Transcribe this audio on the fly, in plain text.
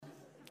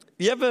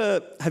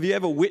Have you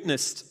ever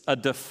witnessed a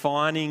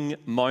defining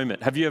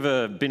moment? Have you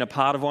ever been a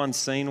part of one,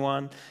 seen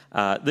one?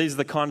 These are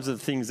the kinds of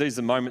things, these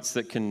are moments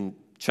that can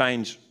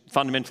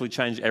fundamentally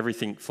change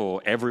everything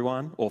for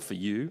everyone or for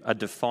you, a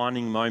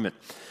defining moment.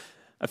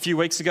 A few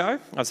weeks ago,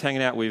 I was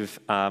hanging out with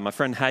my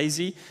friend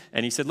Hazy,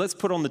 and he said, let's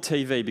put on the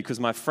TV because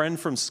my friend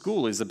from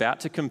school is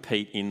about to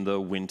compete in the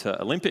Winter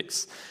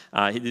Olympics.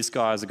 This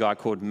guy is a guy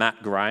called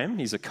Matt Graham.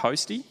 He's a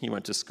coastie. He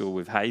went to school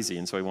with Hazy,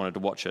 and so he wanted to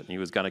watch it. And he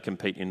was going to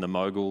compete in the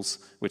moguls,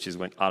 which is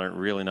when, I don't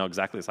really know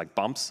exactly, it's like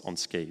bumps on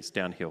skis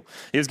downhill.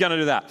 He was going to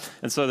do that.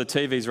 And so the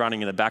TV's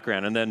running in the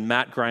background, and then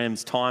Matt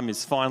Graham's time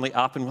is finally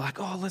up, and we're like,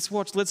 oh,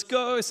 let's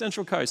go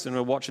Central Coast. And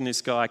we're watching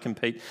this guy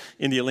compete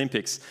in the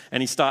Olympics.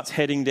 And he starts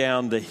heading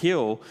down the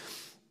hill.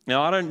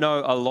 Now, I don't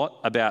know a lot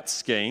about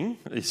skiing,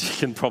 as you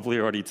can probably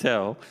already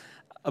tell,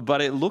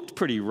 but it looked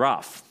pretty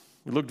rough.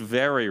 It looked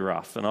very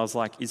rough. And I was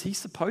like, is he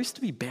supposed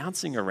to be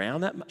bouncing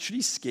around that much? Should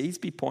his skis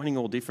be pointing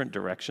all different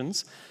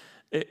directions?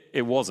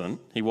 It wasn't.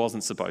 He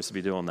wasn't supposed to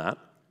be doing that.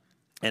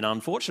 And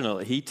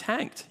unfortunately, he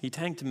tanked. He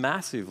tanked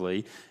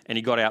massively, and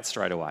he got out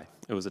straight away.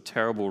 It was a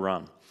terrible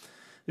run.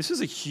 This was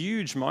a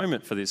huge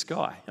moment for this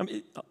guy. I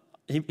mean,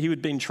 he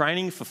had been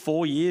training for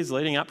 4 years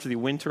leading up to the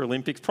Winter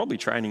Olympics, probably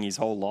training his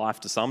whole life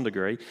to some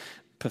degree,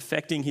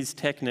 perfecting his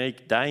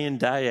technique day in,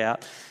 day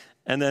out.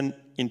 And then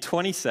in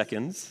 20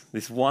 seconds,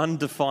 this one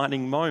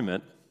defining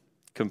moment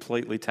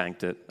completely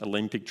tanked it.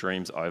 Olympic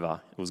dreams over.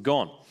 It was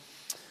gone.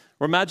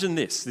 Or imagine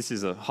this. This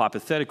is a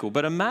hypothetical,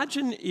 but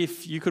imagine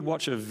if you could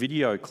watch a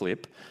video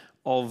clip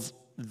of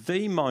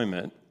the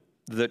moment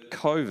that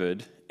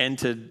COVID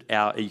entered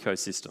our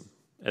ecosystem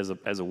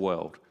as a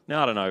world.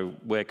 Now, I don't know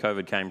where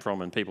COVID came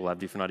from and people have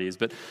different ideas,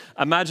 but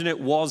imagine it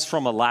was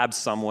from a lab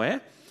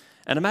somewhere.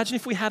 And imagine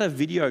if we had a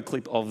video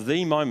clip of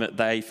the moment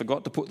they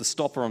forgot to put the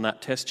stopper on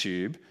that test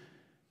tube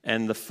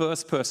and the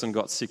first person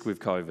got sick with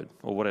COVID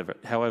or whatever,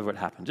 however it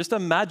happened. Just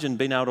imagine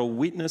being able to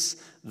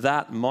witness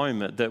that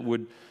moment that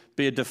would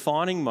be a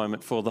defining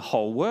moment for the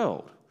whole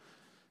world.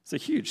 It's a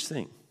huge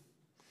thing.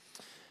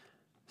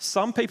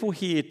 Some people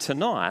here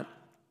tonight,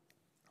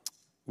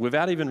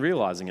 without even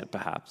realizing it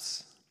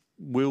perhaps,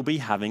 will be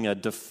having a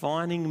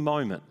defining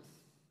moment,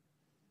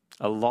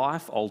 a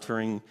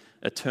life-altering,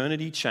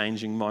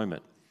 eternity-changing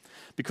moment.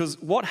 Because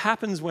what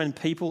happens when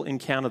people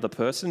encounter the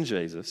person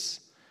Jesus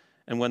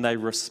and when they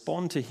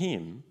respond to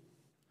him,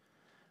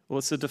 well,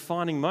 it's a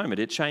defining moment.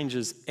 It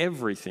changes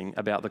everything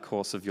about the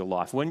course of your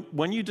life.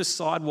 When you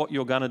decide what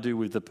you're going to do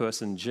with the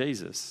person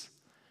Jesus,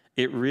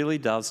 it really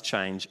does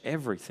change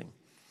everything.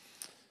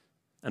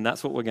 And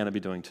that's what we're going to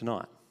be doing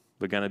tonight.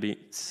 We're going to be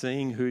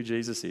seeing who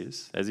Jesus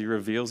is as he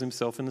reveals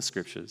himself in the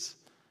scriptures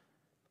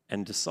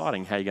and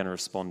deciding how you're going to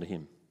respond to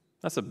him.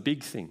 That's a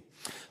big thing.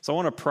 So I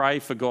want to pray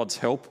for God's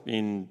help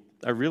in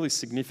a really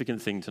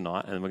significant thing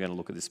tonight, and we're going to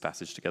look at this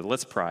passage together.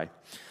 Let's pray.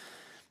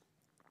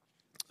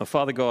 Oh,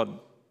 Father God,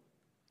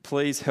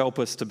 please help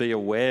us to be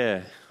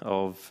aware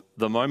of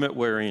the moment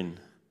we're in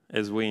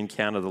as we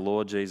encounter the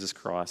Lord Jesus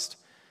Christ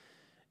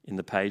in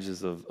the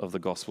pages of the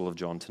Gospel of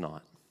John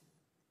tonight.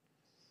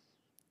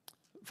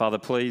 Father,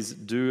 please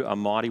do a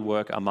mighty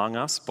work among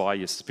us by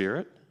your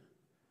Spirit.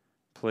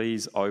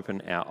 Please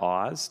open our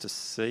eyes to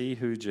see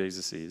who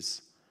Jesus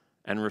is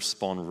and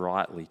respond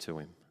rightly to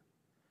him.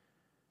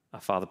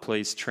 Father,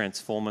 please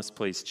transform us.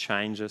 Please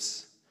change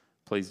us.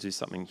 Please do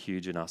something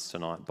huge in us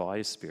tonight by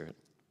your Spirit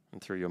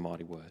and through your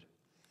mighty word.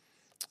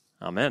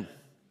 Amen.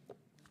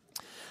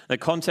 The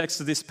context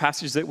of this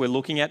passage that we're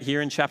looking at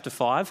here in chapter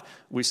 5,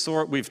 we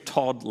saw it with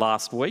Todd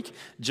last week.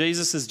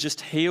 Jesus has just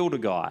healed a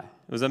guy.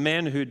 It was a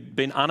man who'd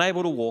been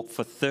unable to walk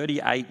for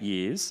 38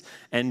 years,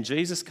 and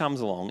Jesus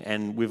comes along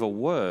and with a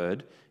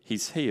word,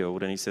 he's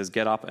healed, and he says,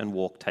 get up and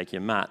walk, take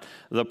your mat.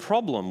 The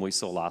problem we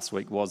saw last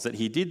week was that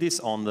he did this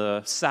on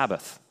the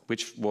Sabbath,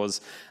 which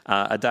was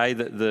a day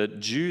that the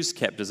Jews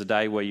kept as a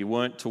day where you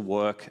weren't to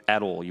work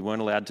at all. You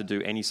weren't allowed to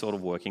do any sort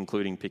of work,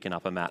 including picking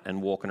up a mat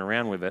and walking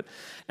around with it.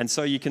 And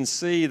so you can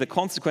see the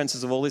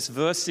consequences of all this.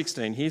 Verse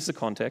 16, here's the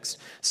context.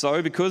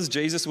 So because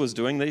Jesus was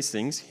doing these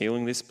things,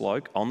 healing this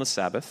bloke on the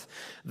Sabbath,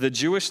 the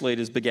Jewish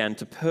leaders began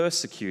to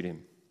persecute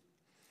him.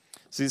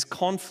 So this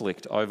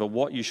conflict over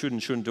what you should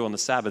and shouldn't do on the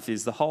Sabbath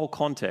is the whole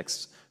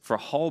context for a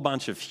whole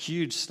bunch of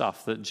huge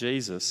stuff that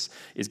Jesus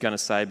is going to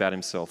say about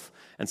himself.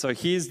 And so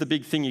here's the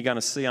big thing you're going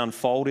to see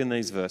unfold in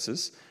these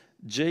verses.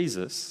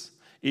 Jesus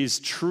is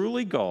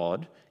truly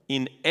God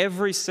in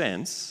every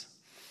sense,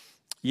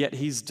 yet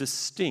he's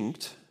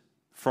distinct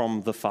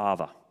from the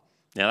Father.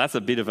 Now that's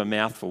a bit of a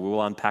mouthful.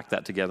 We'll unpack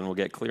that together and we'll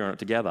get clear on it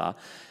together.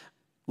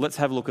 Let's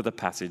have a look at the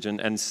passage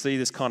and see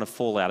this kind of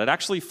fall out. It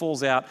actually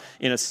falls out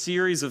in a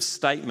series of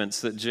statements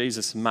that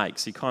Jesus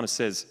makes. He kind of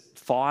says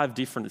 5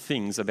 different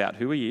things about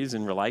who he is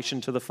in relation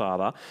to the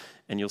Father,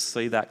 and you'll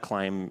see that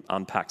claim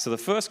unpacked. So the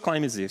first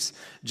claim is this.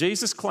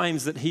 Jesus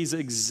claims that he's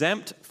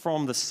exempt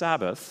from the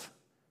Sabbath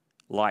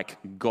like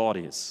God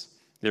is.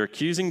 They're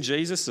accusing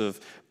Jesus of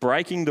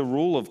breaking the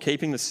rule of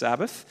keeping the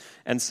Sabbath.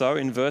 And so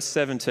in verse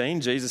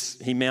 17,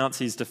 he mounts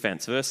his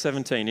defense. Verse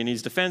 17, in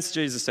his defense,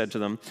 Jesus said to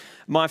them,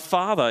 "My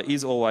Father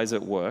is always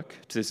at work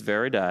to this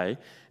very day,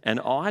 and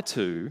I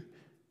too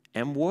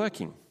am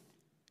working."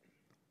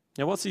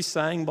 Now, what's he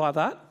saying by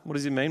that? What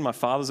does he mean? My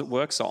Father's at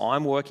work, so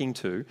I'm working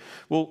too.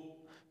 Well,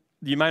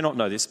 you may not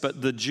know this,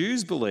 but the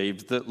Jews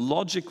believed that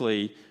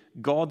logically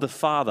God the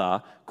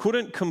Father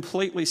couldn't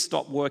completely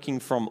stop working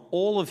from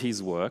all of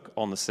his work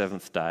on the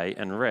seventh day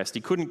and rest.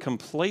 He couldn't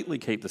completely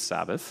keep the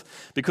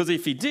Sabbath, because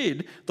if he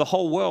did, the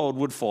whole world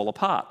would fall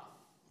apart.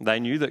 They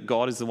knew that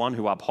God is the one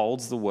who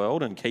upholds the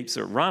world and keeps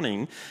it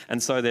running.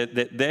 And so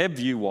their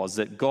view was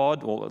that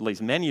God, or at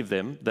least many of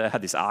them, they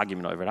had this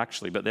argument over it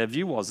actually, but their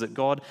view was that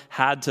God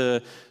had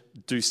to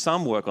do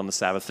some work on the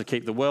Sabbath to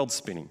keep the world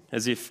spinning.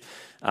 As if,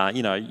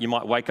 you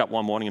might wake up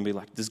one morning and be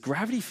like, does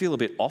gravity feel a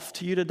bit off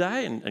to you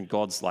today? And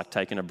God's like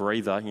taking a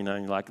breather,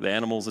 like the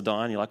animals are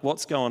dying. You're like,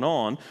 what's going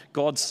on?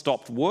 God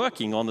stopped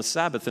working on the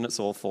Sabbath and it's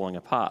all falling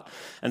apart.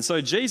 And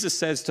so Jesus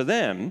says to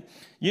them,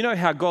 you know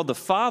how God the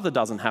Father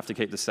doesn't have to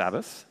keep the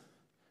Sabbath?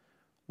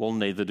 Well,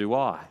 neither do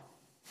I.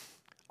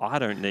 I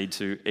don't need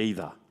to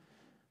either,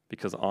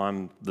 because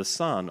I'm the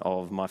son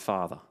of my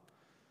Father.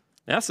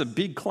 Now, that's a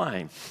big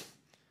claim,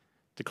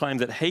 to claim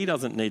that he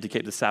doesn't need to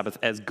keep the Sabbath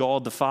as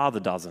God the Father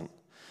doesn't.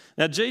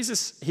 Now,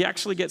 Jesus, he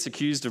actually gets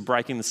accused of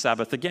breaking the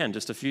Sabbath again,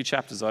 just a few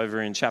chapters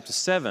over in chapter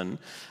 7,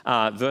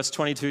 verse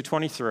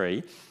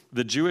 22-23.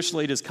 The Jewish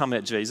leaders come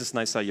at Jesus and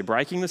they say, you're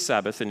breaking the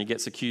Sabbath, and he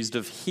gets accused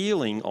of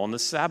healing on the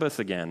Sabbath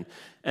again.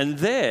 And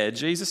there,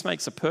 Jesus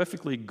makes a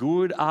perfectly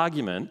good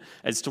argument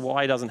as to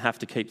why he doesn't have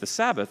to keep the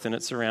Sabbath, and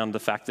it's around the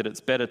fact that it's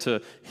better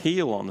to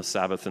heal on the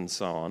Sabbath and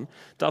so on.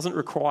 Doesn't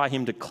require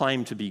him to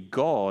claim to be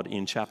God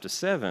in chapter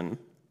 7.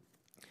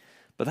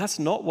 But that's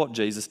not what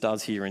Jesus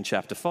does here in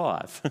chapter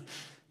 5.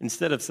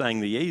 Instead of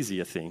saying the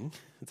easier thing,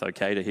 it's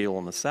okay to heal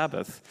on the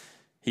Sabbath,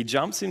 he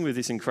jumps in with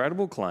this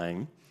incredible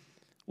claim,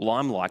 well,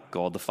 I'm like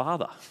God the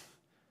Father.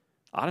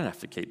 I don't have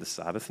to keep the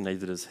Sabbath,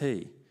 neither does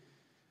he.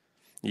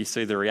 You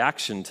see the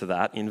reaction to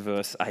that in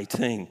verse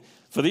 18.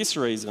 For this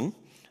reason,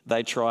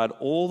 they tried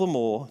all the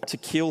more to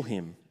kill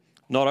him.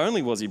 Not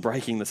only was he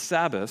breaking the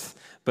Sabbath,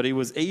 but he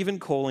was even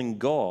calling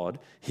God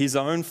his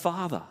own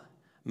Father,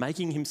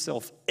 making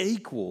himself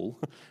equal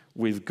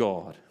with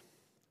God.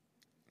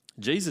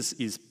 Jesus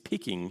is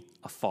picking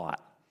a fight.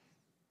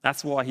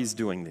 That's why he's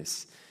doing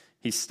this.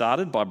 He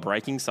started by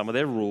breaking some of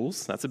their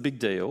rules. That's a big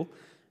deal.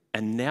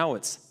 And now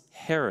it's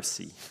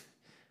heresy.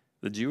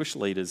 The Jewish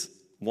leaders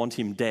want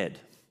him dead.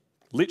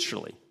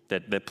 Literally,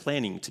 they're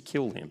planning to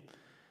kill him.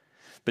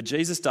 But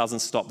Jesus doesn't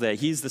stop there.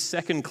 Here's the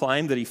second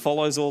claim that he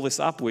follows all this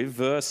up with,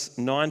 verse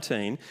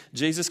 19.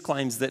 Jesus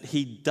claims that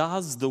he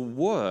does the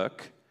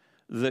work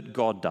that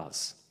God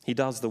does. He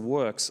does the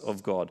works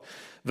of God.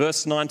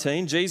 Verse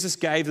 19, Jesus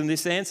gave them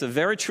this answer.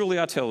 Very truly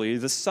I tell you,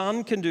 the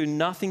Son can do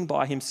nothing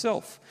by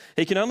himself.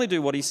 He can only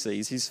do what he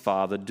sees his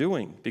Father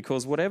doing,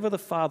 because whatever the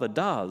Father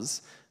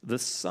does, the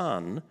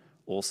Son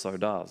also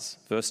does.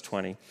 Verse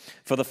 20,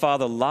 for the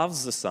Father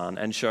loves the Son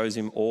and shows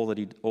him all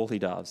he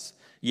does.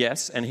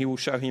 Yes, and he will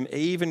show him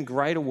even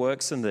greater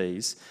works than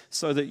these,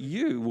 so that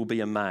you will be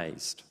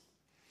amazed.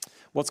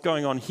 What's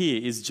going on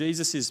here is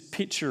Jesus is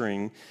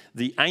picturing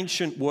the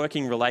ancient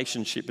working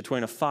relationship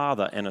between a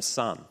father and a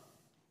son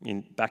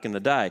back in the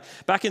day.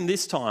 Back in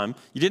this time,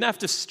 you didn't have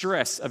to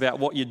stress about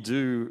what you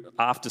do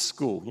after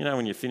school. You know,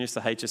 when you finish the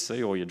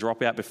HSC or you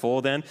drop out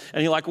before then,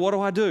 and you're like,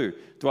 what do?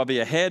 Do I be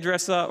a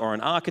hairdresser or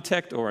an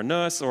architect or a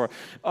nurse or,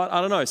 I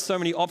don't know, so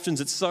many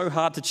options. It's so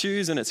hard to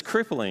choose and it's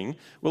crippling.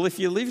 Well, if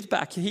you lived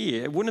back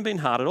here, it wouldn't have been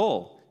hard at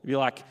all. You'd be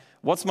like,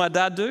 what's my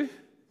dad do?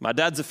 My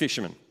dad's a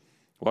fisherman.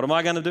 What am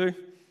I going to do?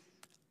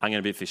 I'm going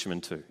to be a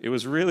fisherman too. It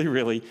was really,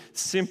 really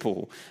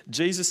simple.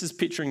 Jesus is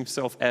picturing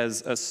himself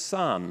as a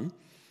son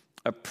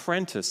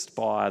apprenticed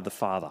by the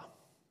Father,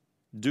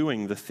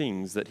 doing the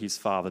things that his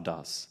Father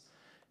does.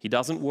 He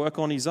doesn't work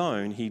on his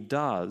own. He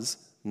does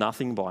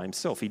nothing by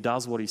himself. He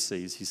does what he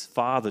sees his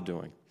Father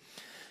doing.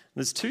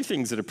 There's two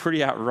things that are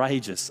pretty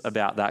outrageous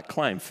about that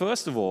claim.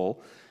 First of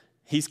all,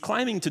 he's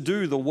claiming to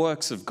do the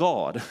works of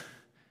God.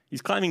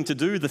 He's claiming to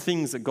do the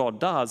things that God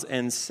does.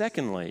 And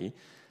secondly,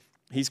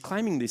 he's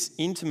claiming this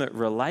intimate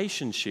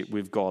relationship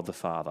with God the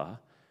Father,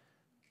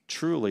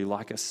 truly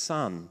like a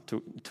son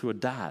to a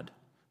dad,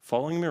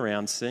 following him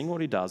around, seeing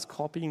what he does,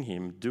 copying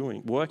him,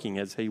 working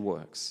as he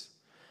works.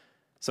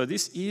 So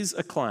this is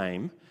a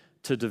claim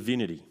to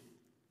divinity.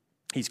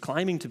 He's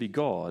claiming to be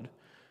God,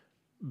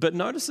 but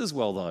notice as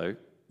well, though,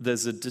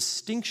 there's a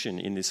distinction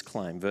in this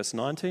claim. Verse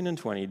 19 and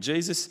 20,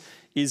 Jesus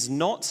is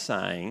not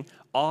saying,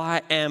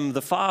 I am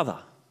the Father.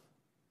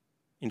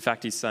 In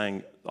fact, he's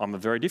saying, I'm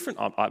a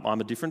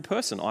different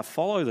person. I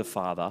follow the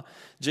Father.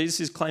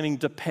 Jesus is claiming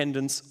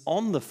dependence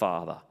on the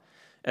Father.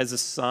 As a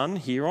son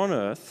here on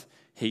earth,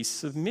 he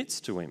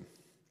submits to him.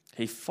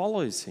 He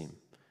follows him.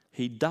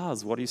 He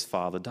does what his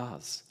Father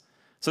does.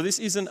 So this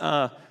isn't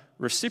a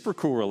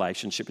reciprocal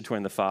relationship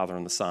between the Father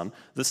and the Son.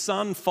 The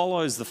Son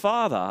follows the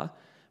Father,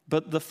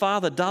 but the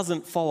Father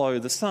doesn't follow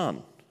the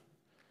Son.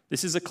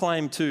 This is a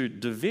claim to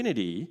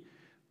divinity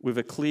with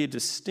a clear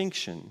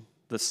distinction.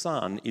 The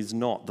Son is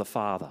not the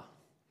Father.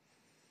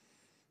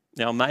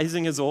 Now,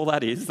 amazing as all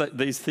that is, that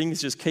these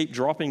things just keep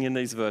dropping in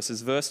these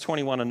verses. Verse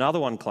 21,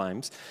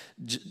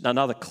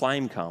 another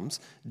claim comes.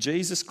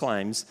 Jesus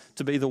claims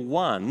to be the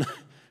one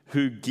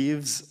who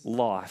gives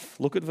life.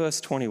 Look at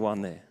verse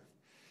 21 there.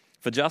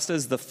 For just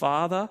as the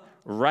Father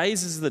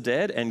raises the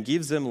dead and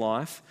gives them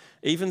life,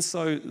 even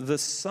so the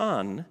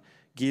Son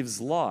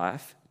gives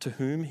life to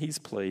whom he's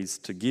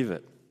pleased to give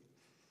it.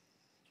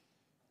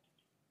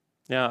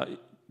 Now,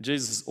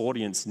 Jesus'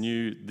 audience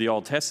knew the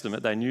Old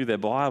Testament, they knew their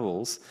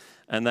Bibles,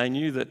 and they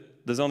knew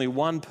that there's only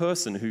one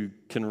person who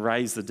can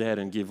raise the dead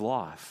and give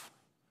life.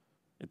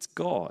 It's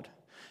God.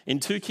 In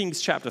 2 Kings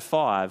chapter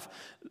 5,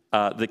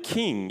 the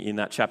king in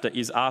that chapter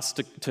is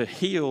asked to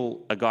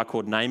heal a guy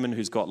called Naaman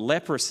who's got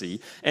leprosy.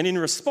 And in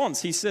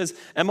response, he says,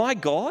 "Am I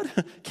God?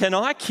 Can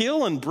I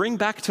kill and bring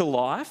back to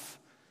life?"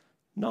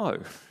 No,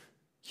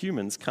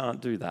 humans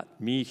can't do that.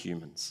 Mere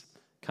humans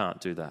can't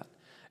do that.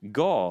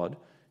 God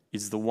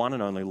is the one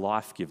and only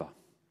life giver.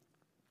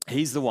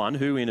 He's the one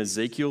who, in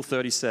Ezekiel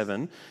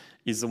 37,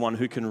 is the one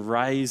who can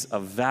raise a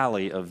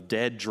valley of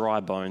dead, dry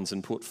bones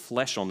and put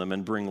flesh on them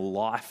and bring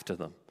life to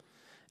them.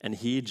 And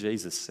here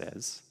Jesus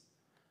says,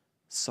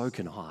 so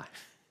can I.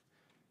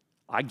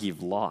 I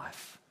give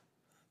life.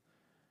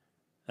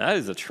 That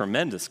is a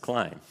tremendous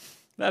claim.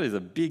 That is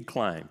a big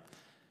claim.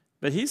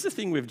 But here's the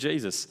thing with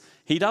Jesus.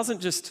 He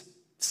doesn't just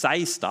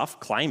say stuff,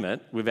 claim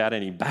it, without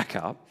any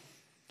backup.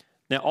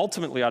 Now,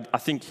 ultimately, I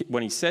think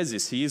when he says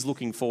this, he is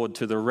looking forward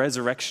to the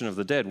resurrection of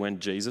the dead, when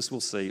Jesus will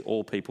see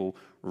all people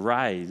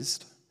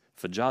raised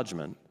for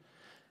judgment.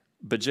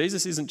 But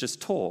Jesus isn't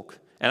just talk.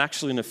 And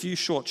actually, in a few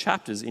short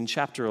chapters, in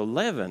chapter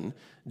 11,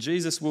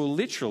 Jesus will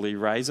literally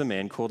raise a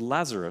man called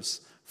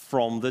Lazarus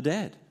from the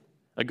dead.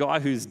 A guy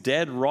who's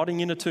dead, rotting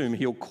in a tomb.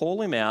 He'll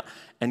call him out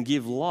and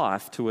give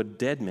life to a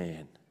dead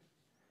man.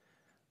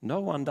 No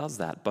one does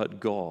that but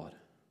God.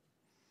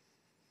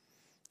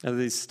 Now,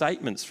 these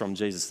statements from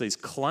Jesus, these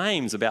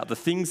claims about the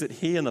things that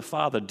he and the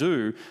Father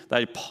do,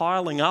 they're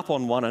piling up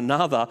on one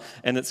another,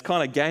 and it's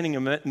kind of gaining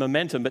a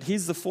momentum. But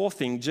here's the fourth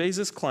thing.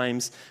 Jesus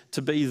claims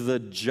to be the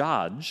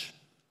judge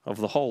of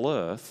the whole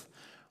earth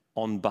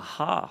on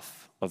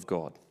behalf of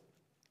God.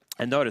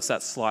 And notice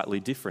that's slightly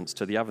different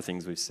to the other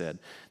things we've said.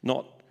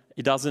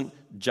 He doesn't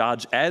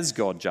judge as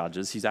God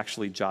judges, he's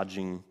actually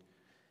judging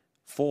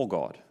for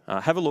God.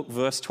 Have a look,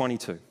 verse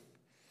 22.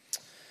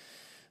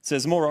 It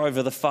says,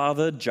 moreover, the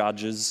Father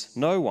judges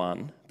no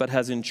one, but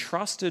has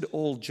entrusted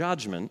all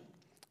judgment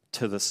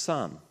to the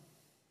Son.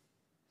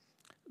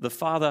 The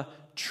Father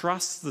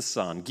trusts the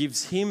Son,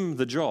 gives him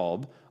the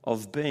job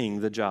of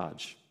being the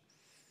judge.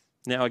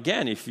 Now,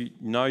 again, if you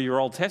know your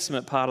Old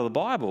Testament part of the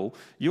Bible,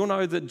 you'll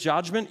know that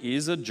judgment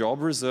is a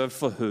job reserved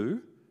for who?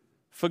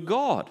 For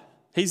God.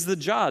 He's the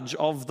judge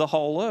of the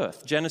whole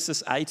earth.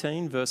 Genesis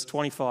 18, verse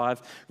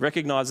 25,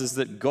 recognizes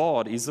that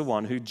God is the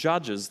one who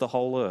judges the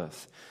whole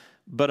earth.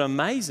 But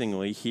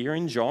amazingly, here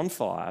in John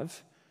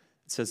 5,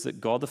 it says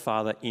that God the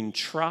Father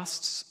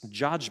entrusts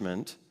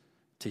judgment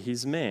to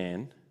his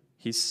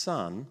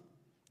Son,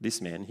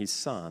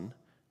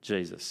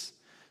 Jesus,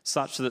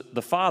 such that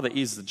the Father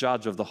is the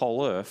judge of the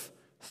whole earth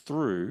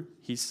through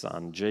his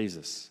Son,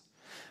 Jesus.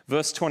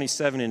 Verse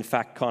 27, in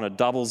fact, kind of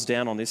doubles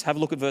down on this. Have a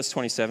look at verse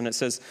 27. It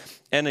says,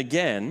 and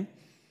again,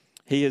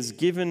 he has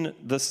given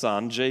the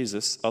Son,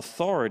 Jesus,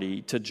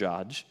 authority to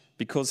judge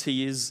because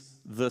he is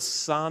the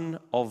Son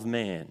of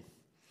Man.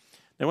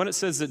 Now, when it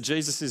says that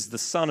Jesus is the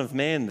Son of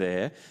Man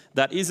there,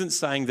 that isn't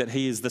saying that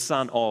he is the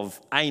son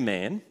of a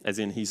man, as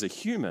in he's a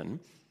human.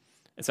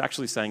 It's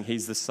actually saying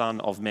he's the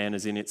Son of Man,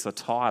 as in it's a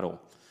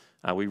title.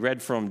 We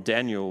read from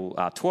Daniel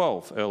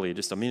 12 earlier,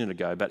 just a minute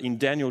ago, but in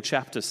Daniel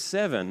chapter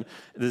 7,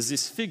 there's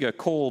this figure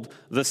called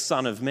the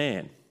Son of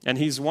Man. And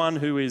he's one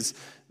who is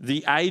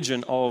the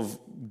agent of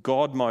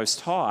God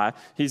Most High.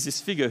 He's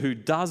this figure who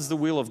does the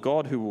will of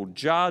God, who will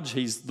judge.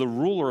 He's the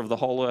ruler of the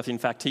whole earth. In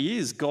fact, he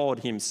is God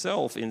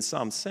himself in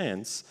some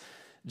sense.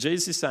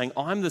 Jesus is saying,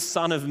 I'm the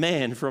Son of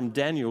Man from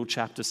Daniel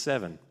chapter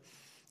 7.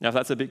 Now, if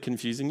that's a bit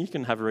confusing, you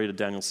can have a read of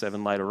Daniel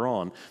 7 later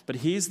on. But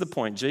here's the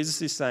point. Jesus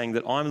is saying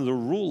that I'm the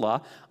ruler,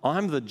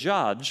 I'm the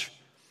judge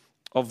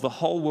of the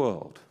whole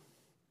world.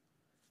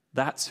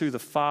 That's who the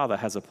Father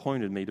has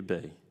appointed me to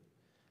be.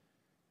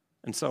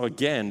 And so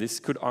again, this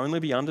could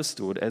only be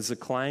understood as a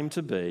claim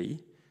to be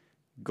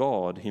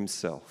God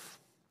himself.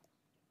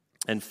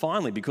 And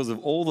finally, because of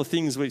all the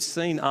things we've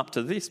seen up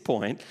to this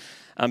point,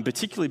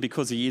 particularly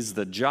because he is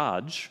the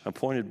judge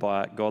appointed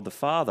by God the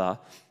Father,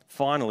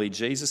 finally,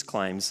 Jesus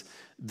claims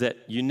that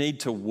you need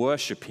to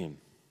worship him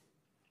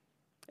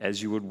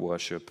as you would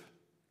worship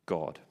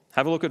God.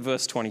 Have a look at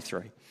verse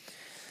 23.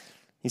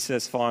 He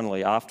says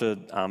finally, after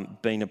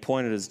being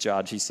appointed as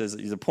judge, he says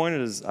he's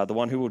appointed as the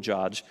one who will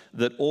judge,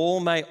 that all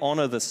may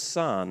honour the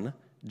Son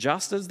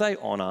just as they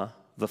honour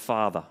the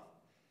Father.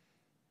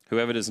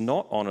 Whoever does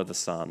not honour the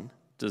Son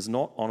does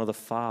not honour the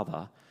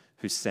Father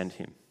who sent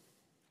him.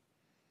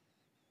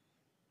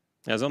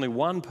 Now, there's only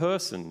one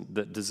person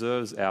that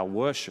deserves our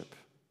worship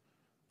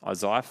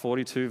Isaiah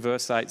 42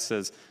 verse 8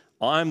 says,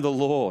 I'm the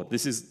Lord.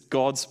 This is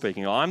God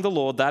speaking. I'm the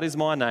Lord, that is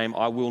my name.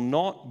 I will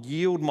not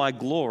yield my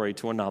glory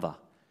to another.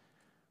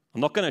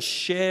 I'm not going to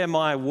share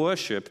my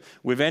worship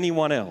with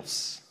anyone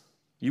else.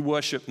 You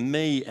worship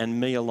me and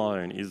me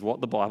alone is what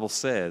the Bible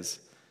says.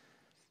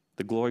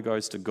 The glory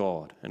goes to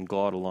God and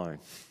God alone.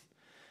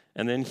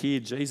 And then here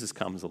Jesus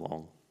comes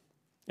along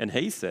and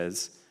he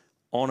says,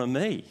 honor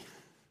me,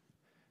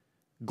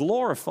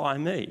 glorify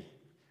me,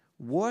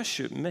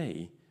 worship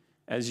me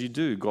as you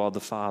do God the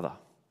Father.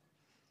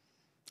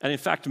 And in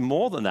fact,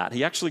 more than that,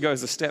 he actually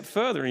goes a step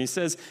further and he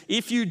says,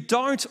 if you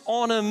don't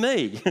honor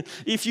me,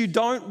 if you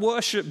don't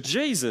worship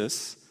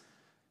Jesus,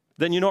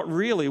 then you're not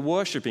really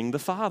worshiping the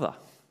Father.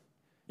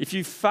 If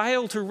you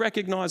fail to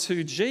recognize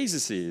who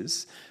Jesus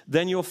is,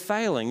 then you're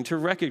failing to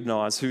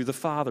recognize who the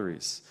Father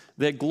is.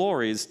 Their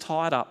glory is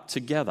tied up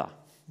together.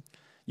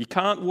 You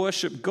can't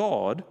worship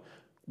God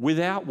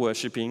without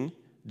worshiping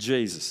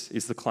Jesus,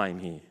 is the claim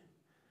here.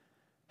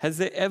 Has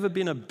there ever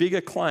been a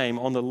bigger claim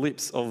on the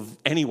lips of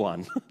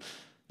anyone?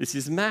 This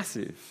is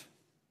massive.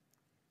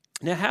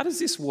 Now, how does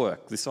this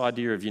work, this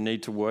idea of you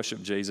need to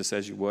worship Jesus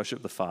as you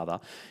worship the Father?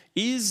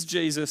 Is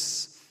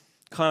Jesus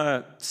kind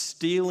of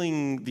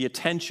stealing the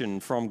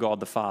attention from God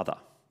the Father?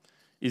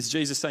 Is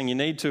Jesus saying you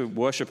need to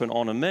worship and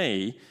honor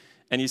me,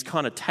 and he's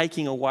kind of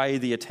taking away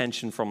the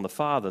attention from the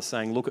Father,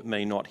 saying, look at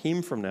me, not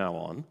him from now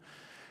on?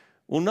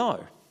 Well,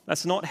 no,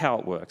 that's not how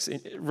it works.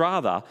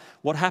 Rather,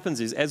 what happens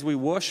is as we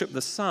worship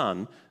the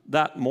Son,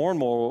 that more and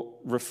more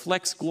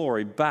reflects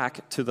glory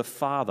back to the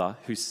Father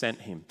who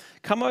sent him.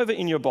 Come over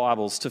in your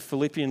Bibles to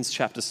Philippians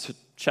chapter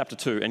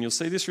 2, and you'll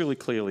see this really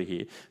clearly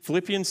here.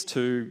 Philippians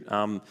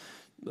 2,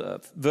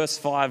 verse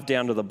 5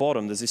 down to the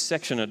bottom, there's this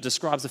section that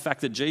describes the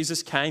fact that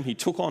Jesus came, he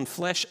took on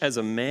flesh as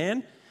a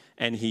man,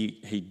 and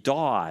he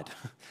died.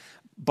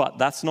 But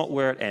that's not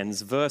where it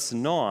ends. Verse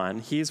 9,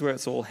 here's where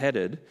it's all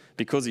headed.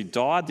 Because he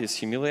died this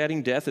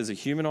humiliating death as a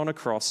human on a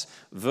cross.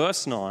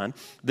 Verse 9,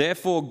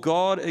 therefore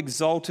God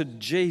exalted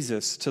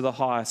Jesus to the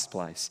highest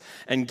place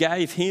and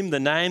gave him the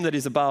name that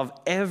is above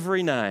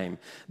every name,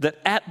 that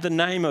at the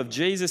name of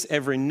Jesus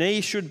every knee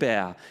should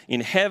bow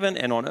in heaven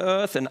and on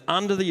earth and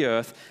under the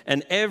earth,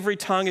 and every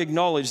tongue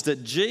acknowledge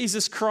that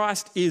Jesus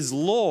Christ is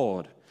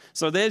Lord.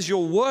 So there's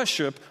your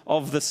worship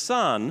of the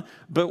Son.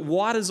 But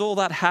why does all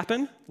that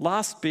happen?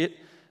 Last bit,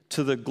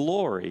 to the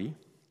glory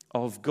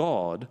of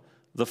God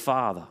the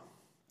Father.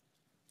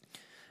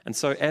 And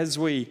so as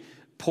we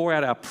pour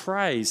out our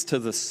praise to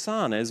the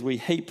Son, as we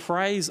heap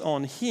praise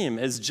on him,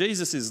 as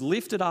Jesus is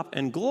lifted up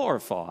and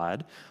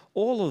glorified,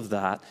 all of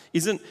that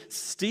isn't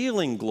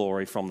stealing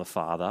glory from the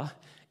Father,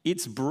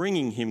 it's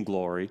bringing him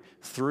glory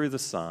through the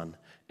Son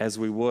as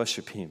we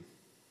worship him.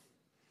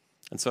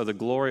 And so the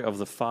glory of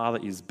the Father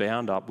is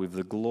bound up with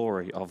the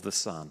glory of the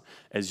Son.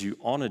 As you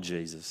honor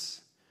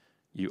Jesus,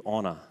 you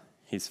honor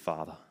his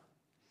Father.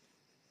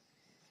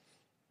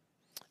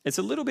 It's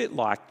a little bit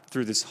like,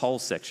 through this whole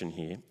section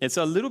here, it's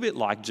a little bit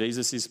like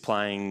Jesus is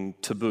playing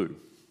Taboo.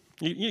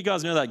 You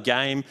guys know that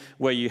game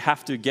where you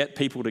have to get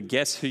people to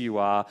guess who you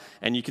are,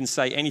 and you can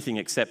say anything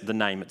except the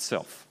name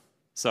itself.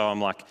 So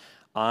I'm like,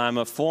 I'm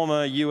a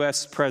former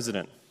US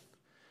president.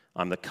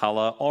 I'm the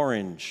color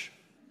orange.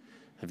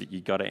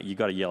 You got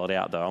to yell it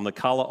out though. I'm the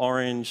color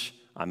orange.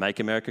 I make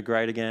America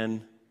great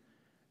again.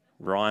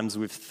 Rhymes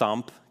with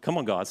thump. Come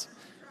on, guys.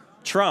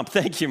 Trump,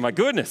 thank you, my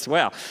goodness,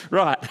 wow.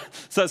 Right,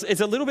 so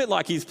it's a little bit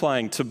like he's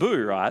playing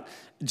Taboo, right?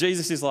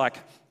 Jesus is like,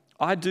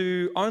 I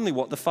do only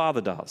what the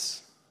Father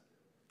does.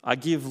 I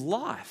give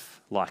life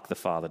like the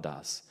Father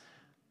does.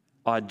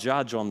 I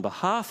judge on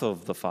behalf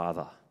of the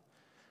Father.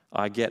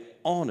 I get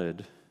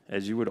honoured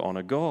as you would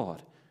honour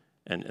God.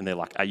 And they're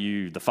like, are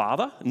you the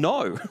Father?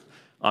 No,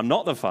 I'm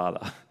not the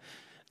Father.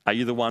 Are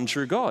you the one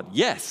true God?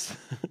 Yes.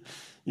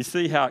 You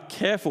see how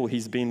careful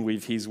he's been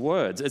with his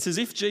words. It's as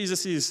if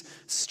Jesus is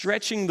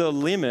stretching the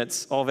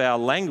limits of our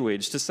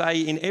language to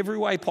say in every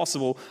way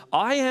possible,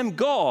 I am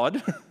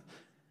God,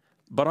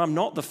 but I'm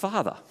not the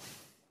Father.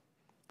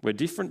 We're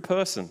different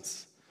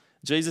persons.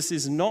 Jesus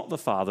is not the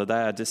Father.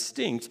 They are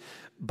distinct,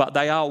 but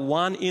they are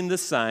one in the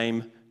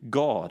same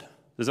God.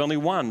 There's only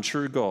one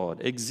true God,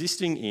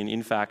 existing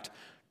in fact,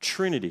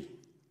 Trinity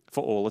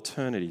for all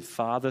eternity,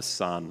 Father,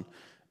 Son,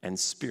 and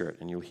Spirit.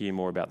 And you'll hear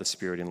more about the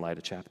Spirit in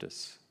later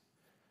chapters.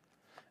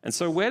 And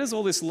so where does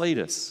all this lead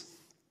us?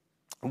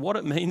 And what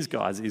it means,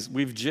 guys, is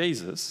with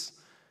Jesus,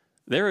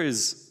 there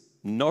is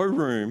no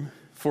room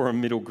for a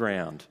middle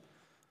ground.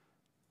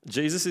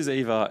 Jesus is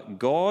either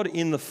God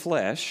in the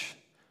flesh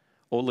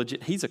or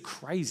legit. He's a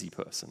crazy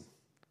person.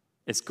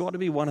 It's got to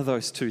be one of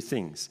those two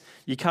things.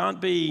 You can't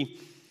be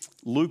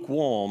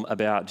lukewarm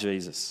about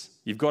Jesus.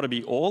 You've got to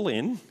be all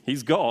in,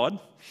 he's God,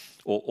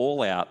 or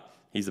all out,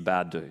 he's a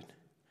bad dude.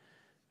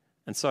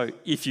 And so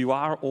if you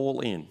are all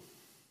in,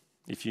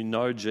 if you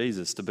know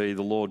Jesus to be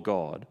the Lord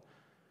God,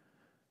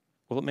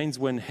 well, it means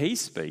when he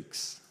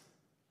speaks,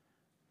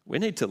 we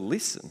need to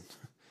listen.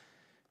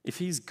 If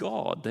he's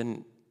God,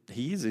 then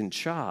he is in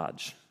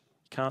charge.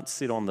 You can't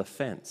sit on the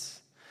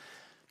fence.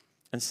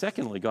 And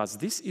secondly, guys,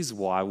 this is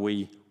why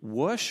we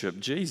worship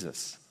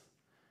Jesus.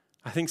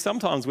 I think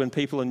sometimes when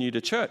people are new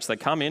to church, they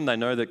come in, they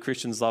know that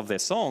Christians love their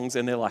songs,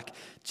 and they're like,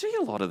 gee,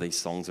 a lot of these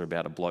songs are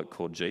about a bloke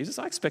called Jesus.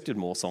 I expected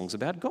more songs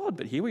about God,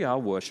 but here we are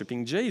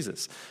worshipping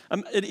Jesus.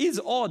 It is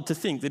odd to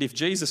think that if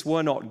Jesus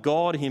were not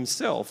God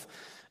himself,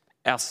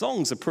 our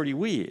songs are pretty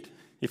weird.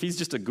 If he's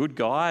just a good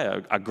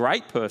guy, a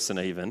great person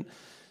even,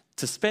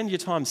 to spend your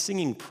time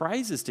singing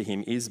praises to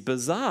him is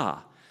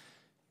bizarre.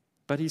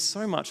 But he's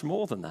so much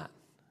more than that,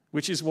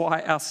 which is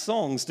why our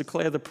songs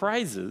declare the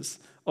praises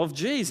of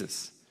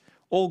Jesus.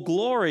 All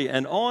glory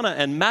and honor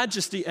and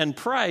majesty and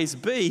praise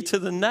be to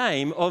the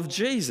name of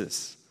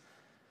Jesus.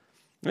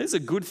 It's a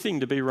good thing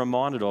to be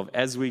reminded of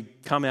as we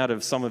come out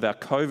of some of our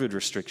COVID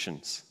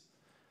restrictions.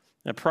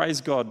 Now,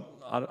 praise God,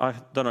 I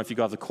don't know if you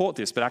guys have caught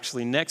this, but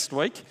actually next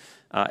week,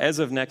 as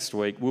of next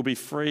week, we'll be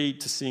free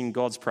to sing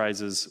God's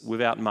praises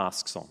without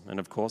masks on. And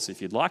of course,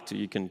 if you'd like to,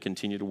 you can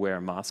continue to wear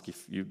a mask.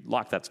 If you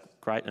like, that's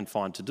great and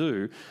fine to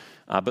do,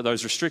 but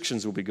those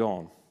restrictions will be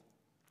gone.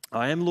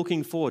 I am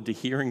looking forward to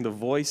hearing the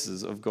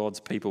voices of God's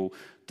people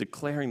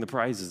declaring the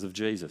praises of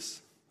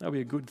Jesus. That'll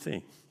be a good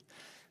thing.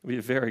 It'll be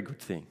a very good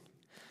thing.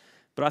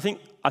 But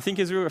I think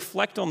as we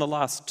reflect on the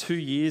last 2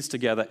 years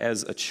together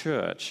as a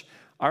church,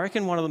 I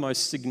reckon one of the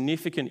most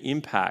significant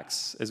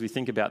impacts, as we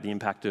think about the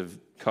impact of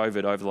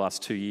COVID over the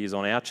last 2 years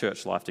on our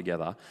church life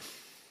together,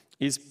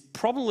 is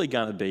probably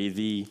going to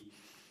be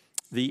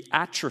the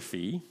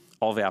atrophy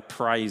of our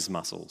praise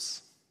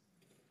muscles,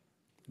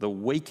 the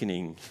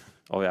weakening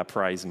of our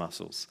praise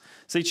muscles.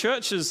 See,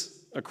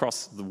 churches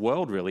across the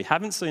world really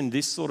haven't seen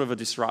this sort of a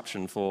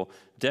disruption for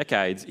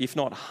decades, if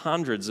not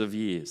hundreds of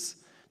years,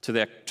 to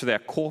their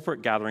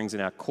corporate gatherings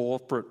and our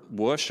corporate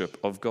worship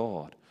of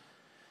God.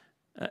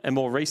 And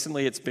more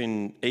recently, it's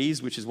been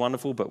eased, which is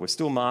wonderful, but we're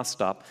still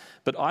masked up.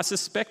 But I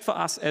suspect for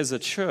us as a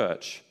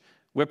church,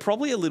 we're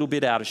probably a little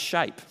bit out of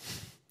shape.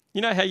 You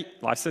know how,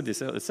 I said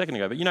this a second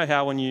ago, but you know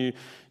how when you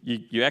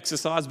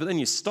exercise, but then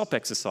you stop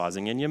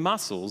exercising and your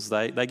muscles,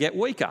 they get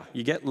weaker.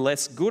 You get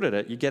less good at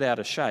it. You get out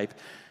of shape.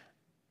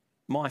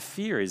 My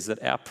fear is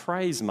that our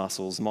praise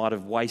muscles might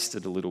have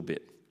wasted a little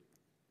bit.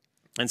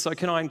 And so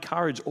can I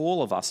encourage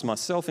all of us,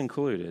 myself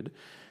included,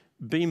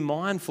 be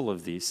mindful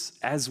of this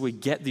as we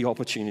get the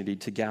opportunity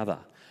to gather.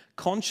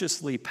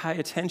 Consciously pay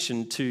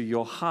attention to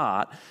your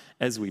heart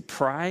as we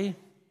pray,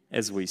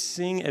 as we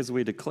sing, as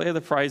we declare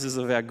the praises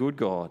of our good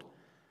God.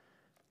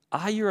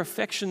 Are your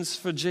affections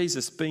for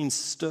Jesus being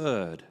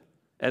stirred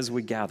as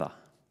we gather?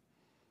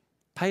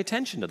 Pay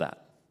attention to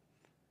that.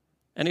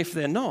 And if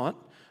they're not,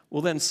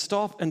 well then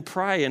stop and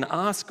pray and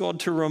ask God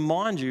to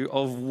remind you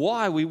of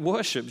why we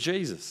worship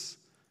Jesus.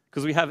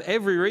 Because we have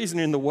every reason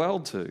in the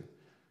world to.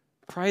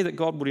 Pray that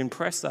God would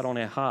impress that on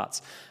our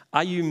hearts.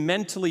 Are you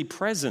mentally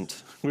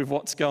present with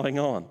what's going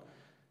on?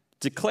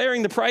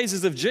 Declaring the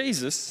praises of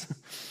Jesus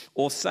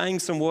or saying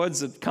some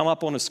words that come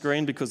up on a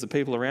screen because the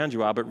people around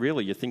you are, but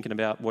really you're thinking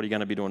about what you're going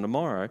to be doing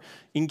tomorrow.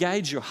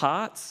 Engage your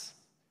hearts,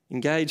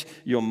 engage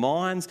your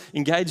minds,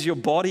 engage your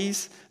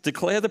bodies.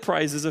 Declare the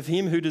praises of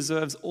him who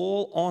deserves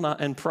all honor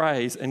and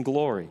praise and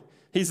glory.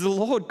 He's the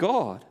Lord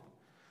God.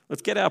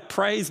 Let's get our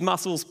praise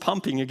muscles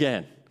pumping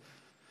again.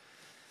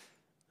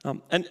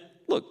 And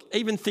look,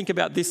 even think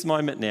about this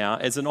moment now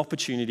as an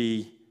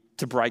opportunity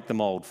to break the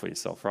mold for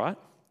yourself, right?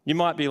 You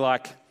might be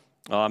like,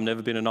 oh, I've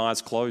never been an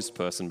eyes closed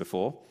person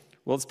before.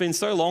 Well, it's been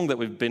so long that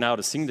we've been able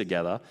to sing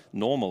together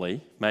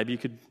normally. Maybe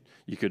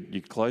you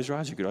could close your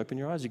eyes, you could open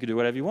your eyes, you could do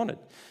whatever you wanted.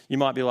 You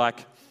might be like,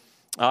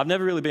 I've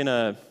always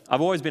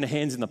been a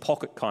hands in the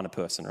pocket kind of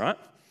person, right?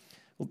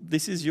 Well,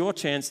 this is your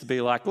chance to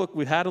be like, look,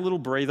 we've had a little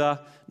breather.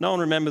 No one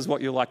remembers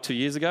what you were like 2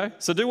 years ago.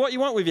 So do what you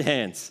want with your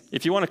hands.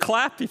 If you want to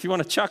clap, if you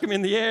want to chuck them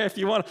in the air, if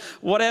you want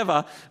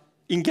whatever,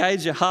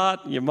 engage your heart,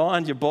 your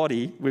mind, your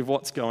body with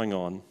what's going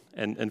on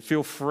and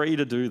feel free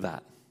to do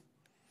that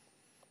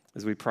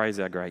as we praise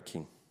our great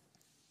King.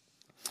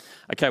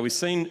 Okay, we've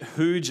seen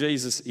who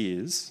Jesus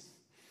is,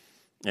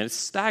 and it's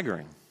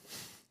staggering.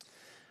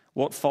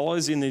 What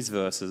follows in these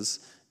verses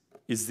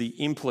is the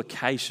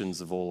implications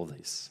of all of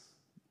this,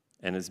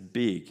 and it's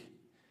big.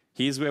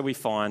 Here's where we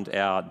find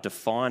our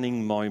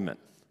defining moment,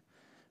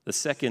 the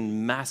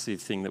second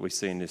massive thing that we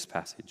see in this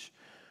passage.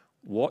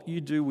 What you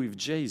do with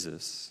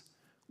Jesus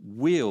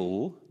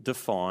will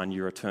define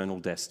your eternal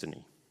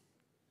destiny.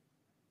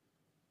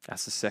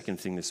 That's the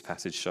second thing this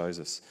passage shows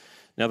us.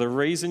 Now, the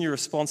reason your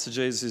response to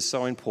Jesus is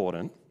so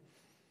important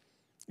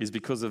is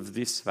because of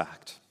this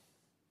fact.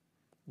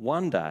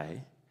 One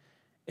day,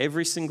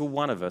 every single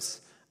one of us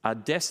are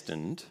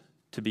destined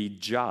to be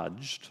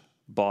judged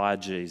by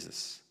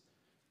Jesus.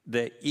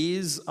 There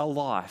is a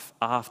life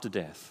after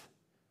death.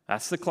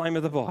 That's the claim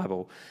of the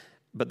Bible.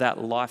 But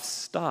that life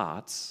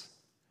starts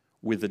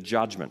with a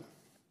judgment.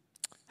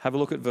 Have a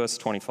look at verse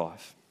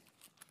 25.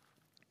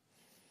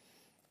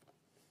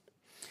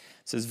 It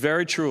says,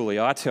 very truly,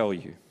 I tell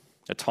you,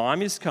 a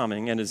time is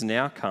coming and has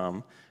now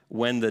come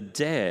when the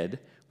dead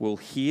will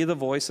hear the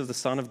voice of the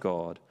Son of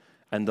God,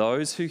 and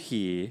those who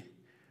hear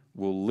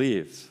will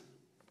live.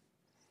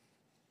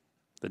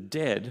 The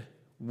dead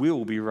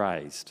will be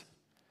raised.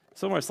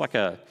 It's almost like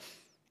a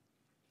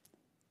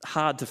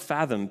hard to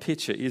fathom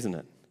picture, isn't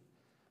it?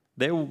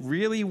 There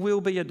really will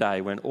be a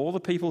day when all the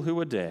people who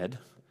are dead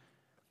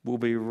will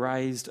be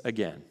raised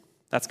again.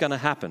 That's going to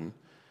happen.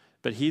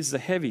 But here's the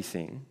heavy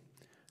thing.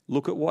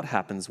 Look at what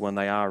happens when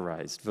they are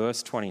raised.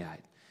 Verse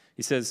 28.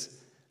 He says,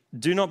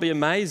 "Do not be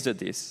amazed at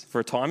this, for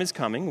a time is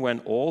coming when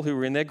all who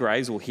are in their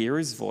graves will hear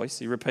his voice,"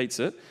 he repeats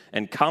it,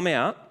 "and come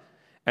out,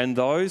 and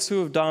those who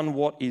have done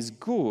what is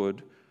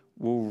good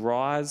will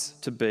rise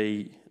to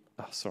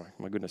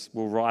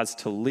will rise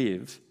to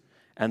live,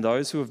 and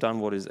those who have done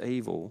what is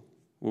evil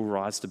will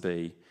rise to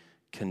be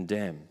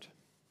condemned."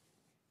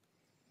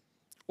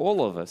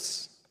 All of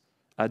us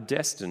are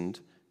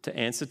destined to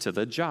answer to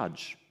the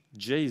judge,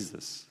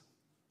 Jesus,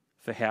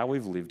 for how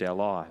we've lived our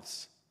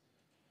lives.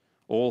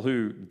 All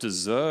who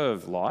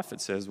deserve life,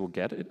 it says, will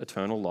get it,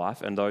 eternal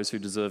life, and those who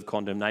deserve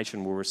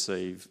condemnation will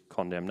receive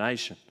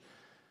condemnation.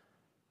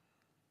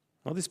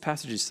 What this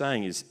passage is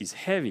saying is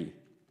heavy.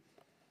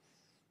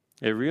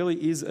 There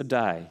really is a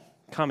day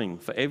coming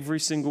for every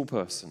single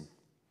person.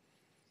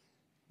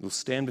 We'll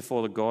stand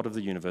before the God of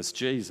the universe,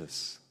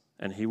 Jesus,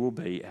 and he will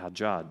be our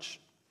judge.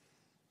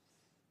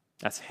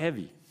 That's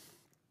heavy.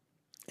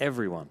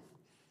 Everyone.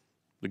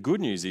 The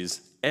good news is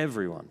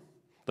everyone.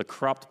 The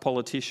corrupt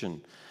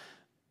politician,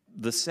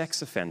 the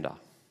sex offender,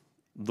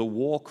 the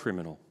war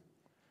criminal.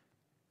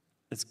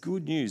 It's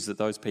good news that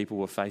those people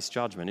will face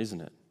judgment, isn't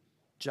it?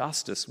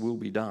 Justice will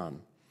be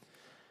done.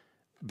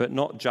 But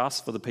not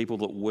just for the people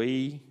that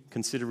we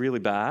consider really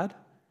bad,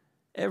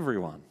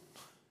 everyone.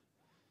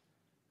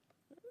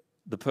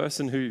 The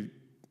person who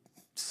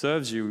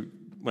serves you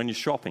when you're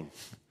shopping,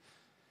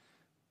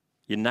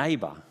 your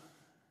neighbour,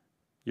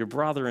 your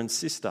brother and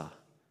sister,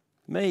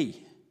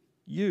 me,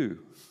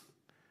 you.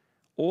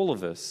 All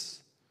of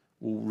us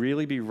will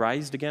really be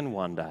raised again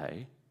one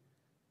day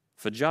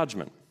for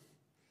judgment.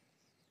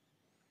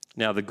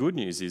 Now, the good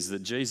news is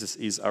that Jesus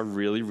is a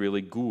really,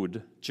 really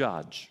good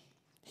judge.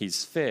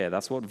 He's fair.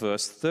 That's what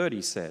verse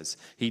 30 says.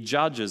 He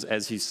judges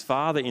as his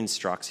Father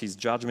instructs. His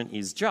judgment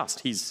is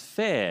just. He's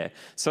fair,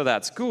 so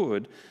that's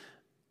good.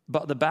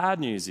 But the bad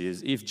news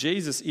is, if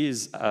Jesus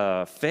is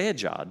a fair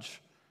judge,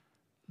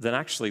 then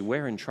actually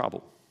we're in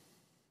trouble.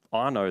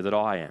 I know that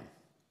I am.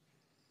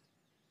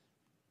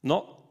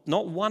 Not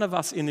one of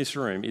us in this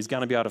room is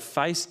going to be able to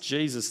face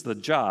Jesus, the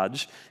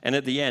judge, and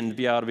at the end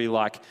be able to be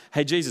like,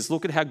 "Hey, Jesus,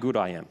 look at how good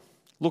I am.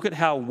 Look at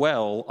how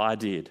well I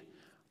did.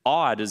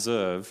 I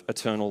deserve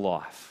eternal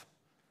life."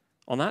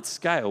 On that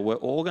scale, we're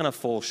all going to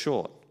fall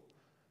short.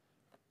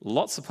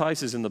 Lots of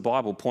places in the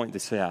Bible point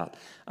this out,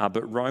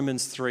 but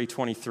Romans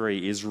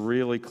 3:23 is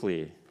really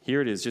clear. Here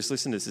it is. Just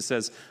listen to this. It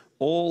says,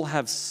 all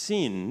have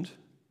sinned,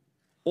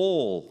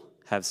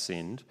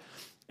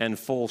 and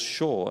fall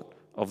short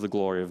of the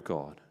glory of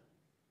God.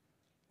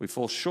 We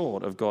fall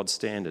short of God's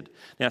standard.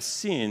 Now,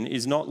 sin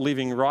is not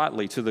living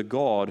rightly to the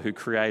God who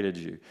created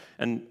you.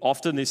 And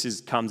often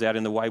this comes out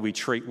in the way we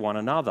treat one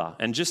another.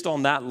 And just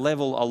on that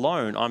level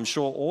alone, I'm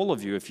sure all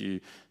of you, if you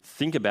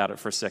think about it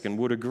for a second,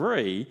 would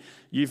agree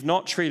you've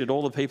not treated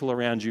all the people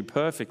around you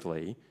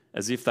perfectly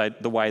as if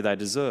the way they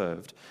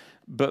deserved.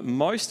 But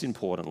most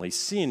importantly,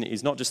 sin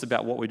is not just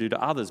about what we do to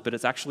others, but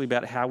it's actually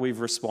about how we've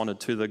responded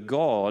to the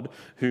God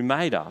who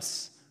made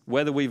us,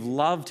 whether we've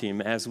loved him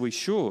as we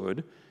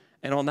should.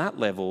 And on that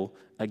level,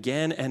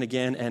 again and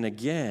again and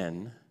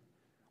again,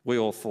 we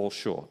all fall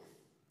short.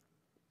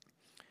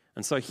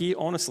 And so here,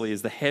 honestly,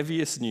 is the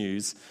heaviest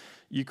news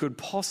you could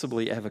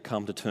possibly ever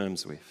come to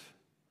terms with.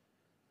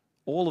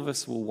 All of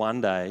us will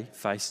one day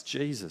face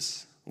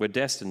Jesus. We're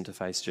destined to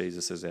face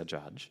Jesus as our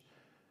judge.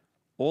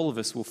 All of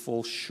us will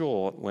fall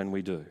short when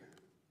we do.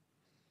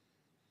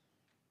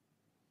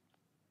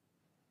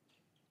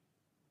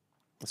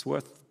 It's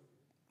worth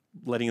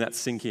letting that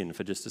sink in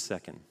for just a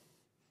second.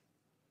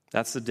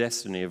 That's the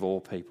destiny of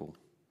all people.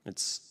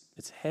 It's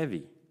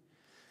heavy.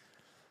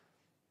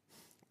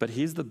 But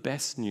here's the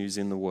best news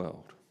in the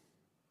world.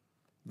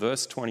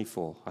 Verse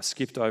 24. I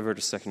skipped over it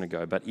a second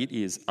ago, but it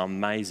is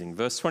amazing.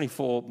 Verse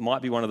 24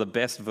 might be one of the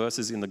best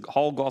verses in the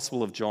whole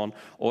Gospel of John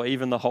or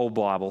even the whole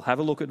Bible. Have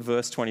a look at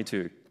verse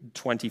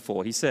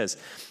 24. He says,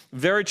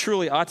 "Very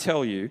truly I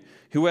tell you,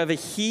 whoever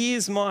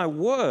hears my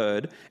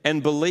word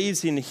and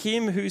believes in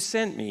him who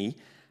sent me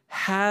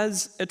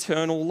has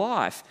eternal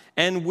life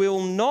and will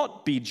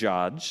not be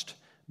judged,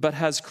 but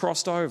has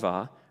crossed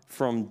over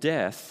from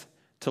death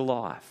to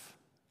life."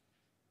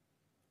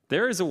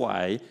 There is a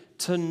way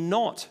to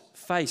not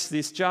face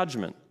this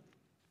judgment.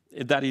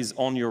 That is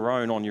on your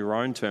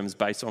own terms,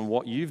 based on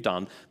what you've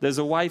done. There's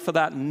a way for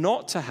that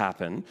not to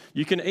happen.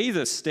 You can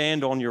either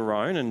stand on your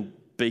own and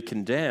be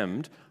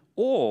condemned,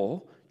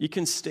 or you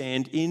can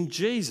stand in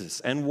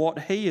Jesus and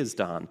what he has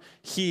done.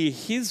 Hear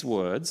his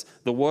words,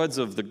 the words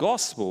of the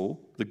gospel,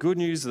 the good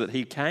news that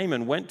he came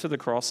and went to the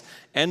cross,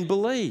 and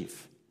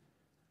believe.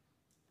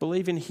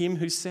 Believe in him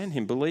who sent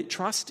him.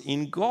 Trust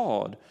in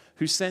God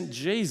who sent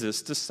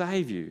Jesus to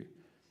save you,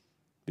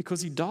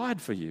 because he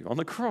died for you on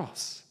the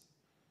cross.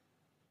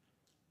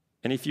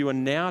 And if you are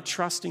now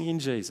trusting in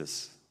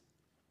Jesus,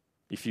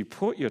 if you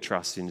put your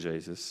trust in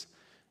Jesus,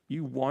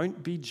 you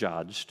won't be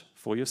judged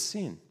for your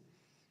sin.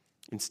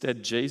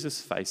 Instead,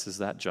 Jesus faces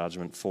that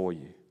judgment for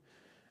you.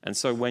 And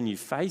so when you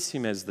face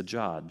him as the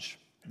judge,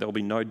 there will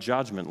be no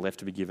judgment left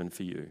to be given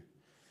for you.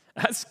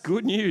 That's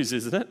good news,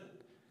 isn't it?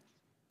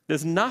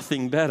 There's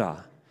nothing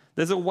better.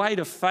 There's a way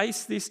to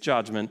face this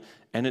judgment,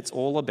 and it's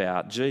all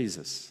about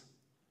Jesus,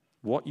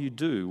 what you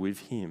do with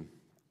him.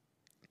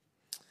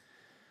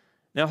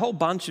 Now, a whole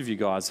bunch of you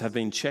guys have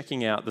been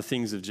checking out the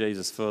things of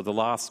Jesus for the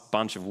last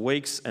bunch of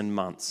weeks and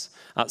months.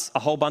 A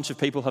whole bunch of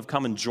people have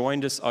come and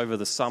joined us over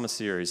the summer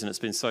series, and it's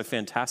been so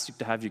fantastic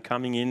to have you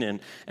coming in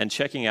and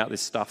checking out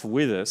this stuff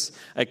with us.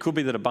 It could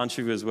be that a bunch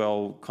of you as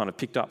well kind of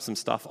picked up some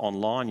stuff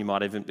online. You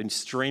might have even been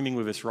streaming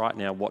with us right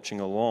now, watching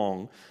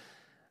along.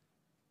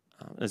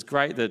 It's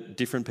great that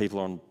different people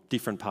are on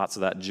different parts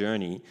of that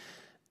journey.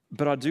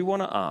 But I do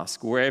want to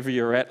ask, wherever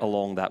you're at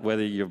along that,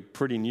 whether you're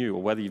pretty new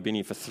or whether you've been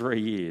here for 3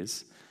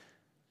 years,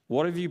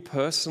 what have you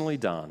personally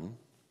done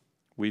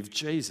with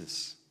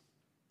Jesus?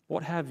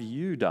 What have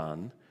you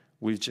done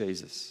with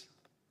Jesus?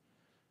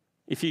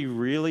 If he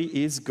really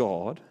is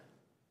God,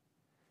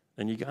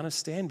 then you're going to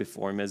stand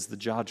before him as the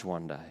judge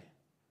one day.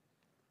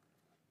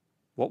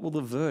 What will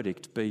the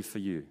verdict be for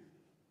you?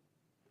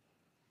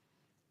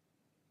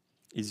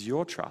 Is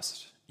your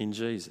trust in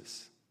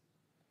Jesus?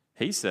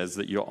 He says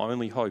that your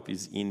only hope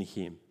is in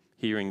him,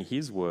 hearing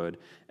his word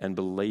and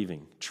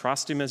believing.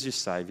 Trust him as your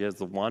Saviour, as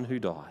the one who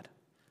died.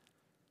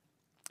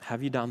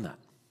 Have you done that?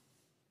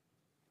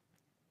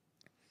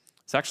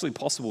 It's actually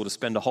possible to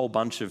spend a whole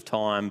bunch of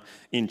time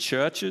in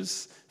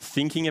churches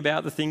thinking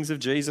about the things of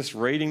Jesus,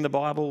 reading the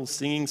Bible,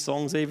 singing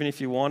songs even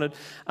if you wanted,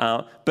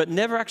 but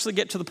never actually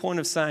get to the point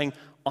of saying,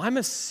 I'm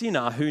a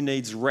sinner who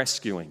needs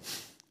rescuing.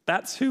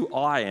 That's who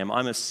I am.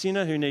 I'm a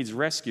sinner who needs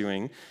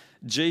rescuing.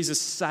 Jesus,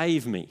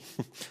 save me.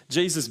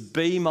 Jesus,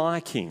 be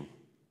my King.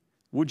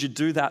 Would you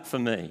do that for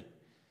me?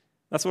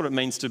 That's what it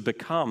means to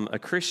become a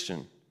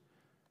Christian.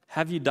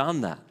 Have you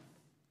done that?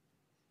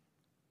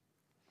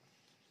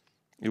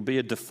 It'll be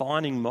a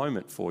defining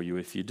moment for you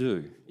if you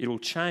do. It'll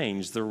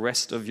change the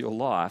rest of your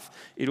life.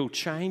 It'll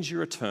change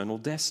your eternal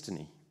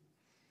destiny.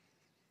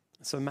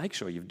 So make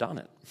sure you've done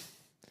it.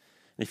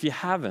 And if you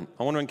haven't,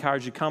 I want to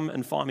encourage you, come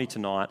and find me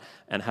tonight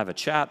and have a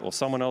chat, or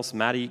someone else,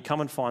 Maddie, come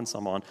and find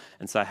someone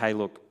and say, hey,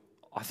 look,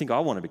 I think I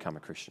want to become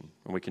a Christian.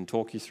 And we can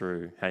talk you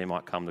through how you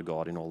might come to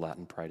God in all that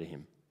and pray to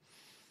him.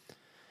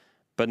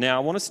 But now I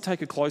want us to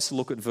take a closer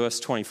look at verse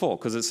 24,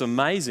 because it's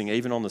amazing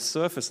even on the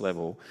surface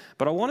level.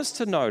 But I want us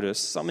to notice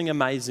something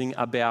amazing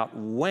about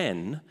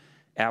when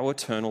our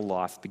eternal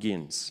life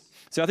begins.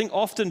 So I think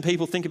often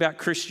people think about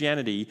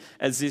Christianity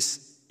as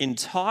this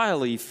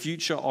entirely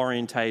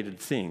future-orientated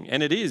thing.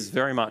 And it is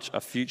very much a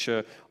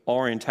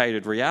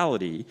future-orientated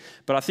reality.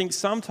 But I think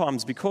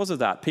sometimes because of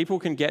that, people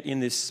can get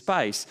in this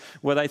space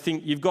where they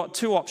think you've got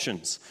two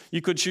options.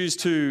 You could choose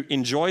to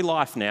enjoy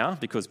life now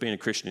because being a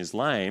Christian is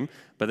lame,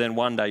 but then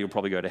one day you'll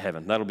probably go to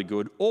heaven. That'll be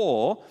good.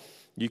 Or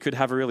you could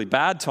have a really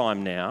bad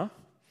time now,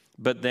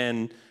 but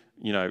then,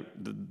 you know,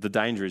 the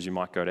danger is you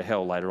might go to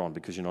hell later on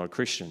because you're not a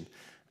Christian.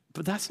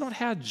 But that's not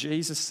how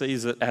Jesus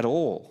sees it at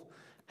all.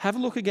 Have a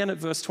look again at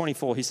verse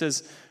 24. He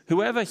says,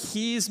 whoever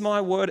hears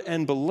my word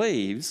and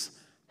believes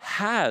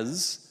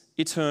has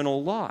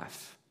eternal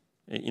life.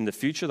 In the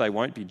future, they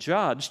won't be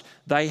judged.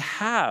 They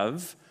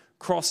have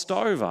crossed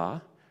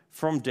over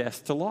from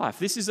death to life.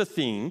 This is a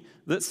thing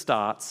that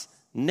starts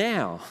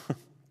now.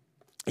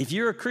 If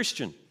you're a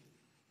Christian,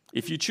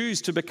 if you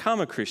choose to become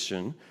a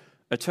Christian,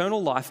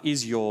 eternal life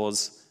is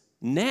yours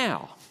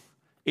now.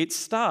 It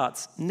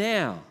starts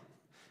now.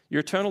 Your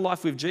eternal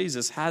life with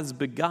Jesus has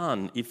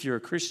begun if you're a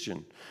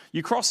Christian.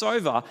 You cross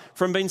over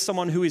from being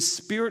someone who is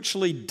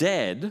spiritually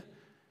dead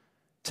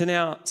to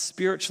now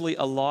spiritually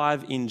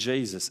alive in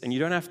Jesus. And you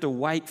don't have to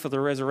wait for the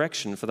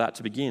resurrection for that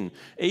to begin.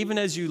 Even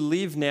as you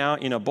live now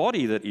in a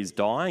body that is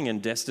dying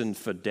and destined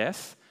for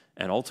death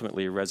and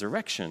ultimately a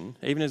resurrection,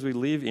 even as we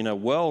live in a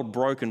world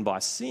broken by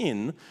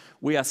sin,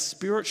 we are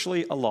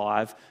spiritually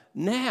alive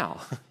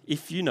now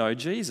if you know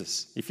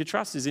Jesus, if your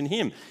trust is in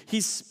him.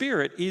 His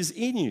Spirit is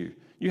in you.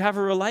 You have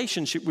a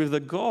relationship with the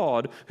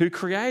God who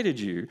created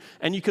you,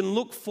 and you can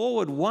look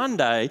forward one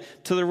day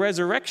to the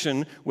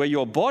resurrection where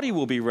your body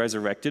will be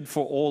resurrected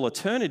for all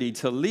eternity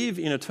to live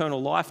in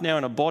eternal life now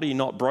in a body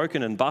not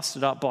broken and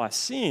busted up by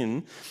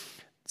sin,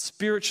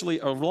 spiritually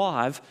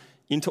alive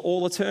into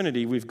all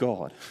eternity with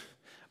God.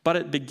 But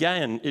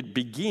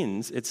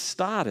it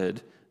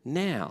started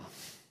now.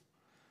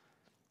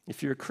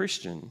 If you're a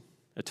Christian,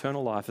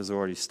 eternal life has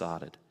already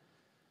started.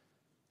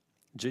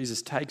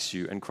 Jesus takes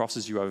you and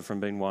crosses you over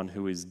from being one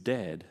who is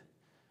dead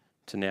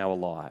to now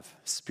alive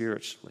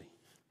spiritually,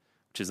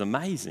 which is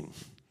amazing.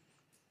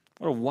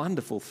 What a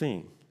wonderful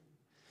thing.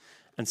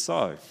 And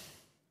so,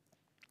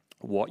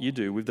 what you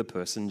do with the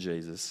person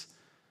Jesus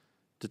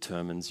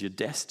determines your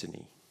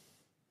destiny.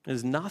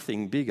 There's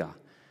nothing bigger,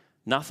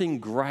 nothing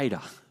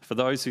greater for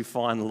those who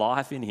find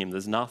life in him.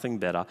 There's nothing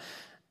better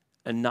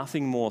and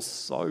nothing more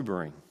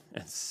sobering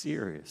and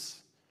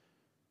serious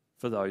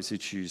for those who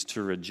choose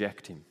to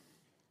reject him.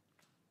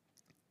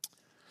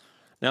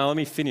 Now, let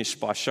me finish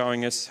by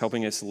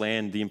helping us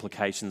land the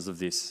implications of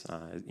this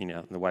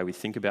in the way we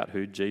think about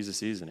who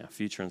Jesus is and our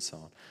future and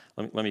so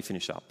on. Let me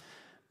finish up.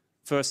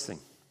 First thing,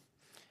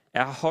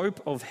 our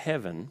hope of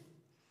heaven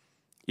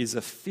is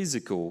a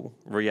physical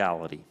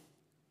reality.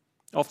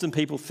 Often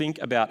people think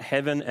about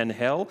heaven and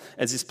hell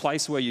as this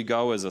place where you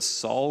go as a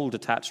soul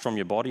detached from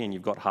your body, and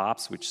you've got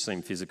harps, which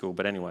seem physical,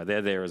 but anyway,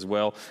 they're there as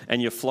well,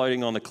 and you're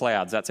floating on the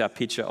clouds. That's our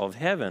picture of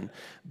heaven.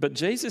 But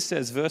Jesus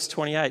says, verse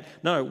 28,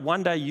 no,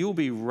 one day you'll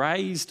be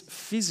raised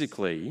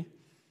physically,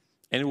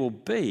 and it will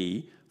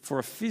be for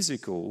a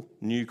physical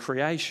new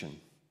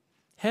creation.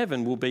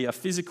 Heaven will be a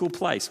physical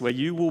place where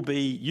you will be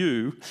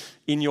you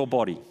in your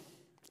body,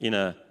 in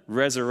a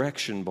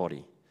resurrection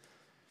body.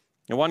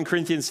 Now, 1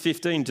 Corinthians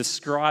 15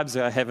 describes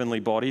our heavenly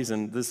bodies,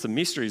 and there's some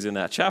mysteries in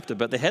that chapter,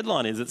 but the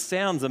headline is, it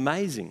sounds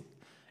amazing.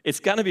 It's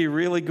going to be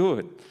really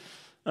good.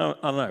 I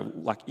don't know,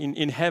 like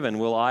in heaven,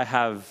 will I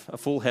have a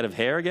full head of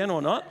hair again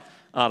or not?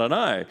 I don't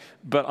know,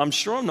 but I'm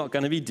sure I'm not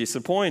going to be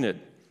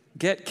disappointed.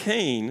 Get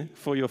keen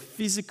for your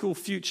physical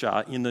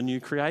future in the new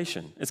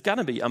creation. It's going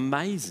to be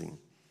amazing.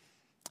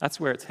 That's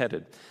where it's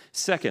headed.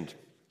 Second,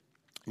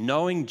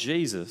 knowing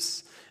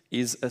Jesus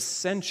is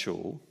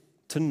essential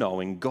to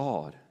knowing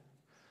God.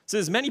 So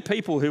there's many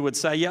people who would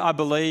say, yeah, I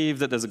believe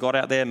that there's a God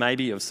out there,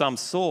 maybe of some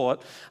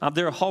sort.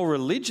 There are whole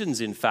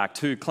religions, in fact,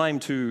 who claim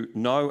to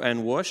know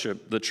and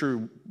worship the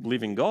true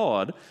living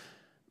God,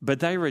 but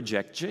they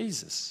reject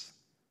Jesus.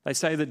 They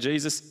say that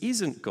Jesus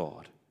isn't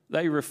God.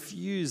 They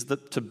refuse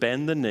to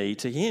bend the knee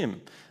to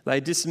him. They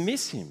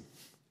dismiss him.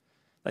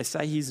 They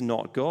say he's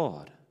not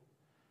God.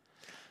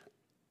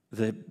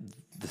 The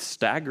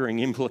staggering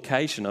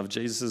implication of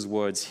Jesus'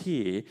 words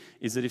here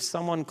is that if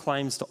someone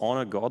claims to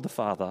honour God the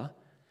Father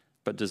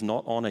but does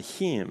not honour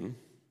him,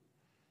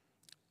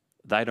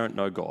 they don't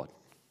know God,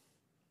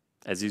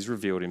 as he's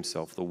revealed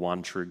himself, the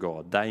one true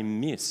God. They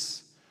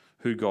miss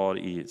who God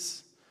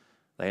is.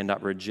 They end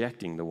up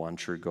rejecting the one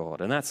true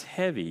God. And that's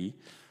heavy,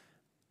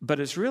 but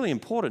it's really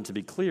important to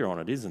be clear on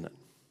it, isn't it?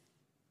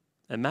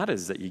 It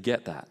matters that you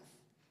get that,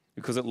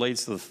 because it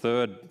leads to the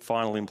third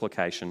final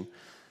implication.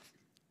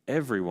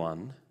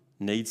 Everyone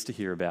needs to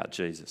hear about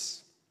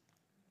Jesus.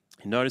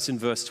 You notice in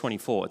verse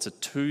 24, it's a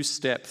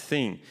two-step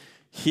thing.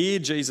 Hear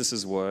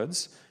Jesus'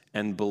 words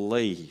and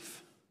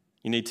believe.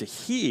 You need to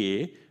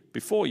hear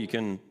before you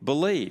can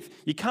believe.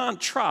 You can't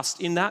trust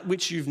in that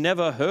which you've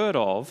never heard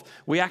of.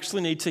 We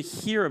actually need to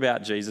hear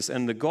about Jesus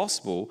and the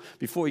gospel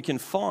before you can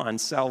find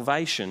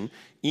salvation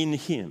in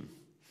him.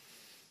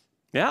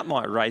 Now, that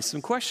might raise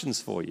some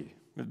questions for you.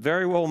 It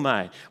very well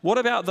may. What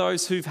about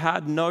those who've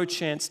had no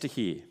chance to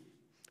hear?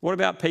 What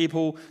about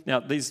people,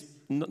 now these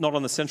not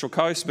on the Central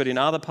Coast, but in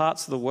other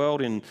parts of the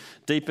world, in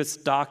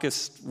deepest,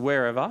 darkest,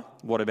 wherever?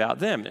 What about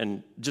them?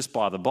 And just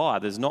by the by,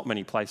 there's not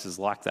many places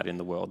like that in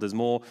the world.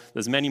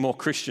 There's many more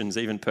Christians,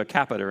 even per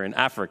capita, in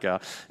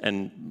Africa,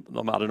 and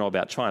I don't know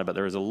about China, but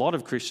there is a lot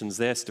of Christians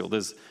there still.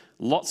 There's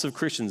lots of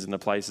Christians in the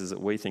places that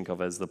we think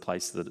of as the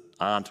places that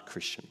aren't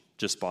Christian,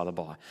 just by the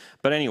by.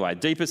 But anyway,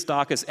 deepest,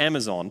 darkest,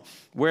 Amazon,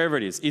 wherever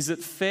it is it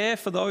fair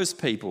for those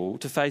people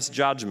to face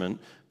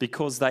judgment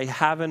because they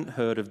haven't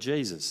heard of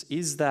Jesus?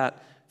 Is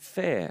that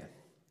fair?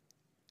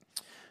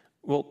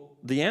 Well,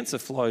 the answer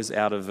flows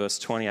out of verse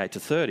 28 to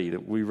 30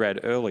 that we read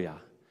earlier.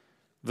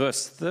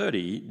 Verse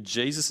 30,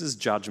 Jesus'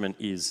 judgment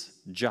is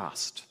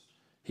just.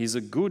 He's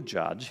a good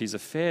judge, he's a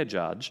fair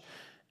judge,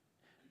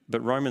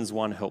 but Romans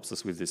 1 helps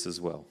us with this as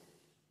well.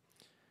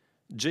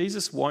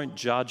 Jesus won't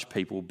judge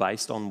people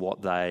based on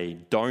what they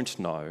don't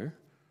know,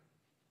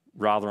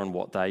 rather on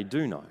what they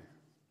do know.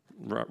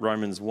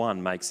 Romans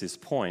 1 makes this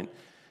point,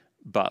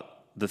 but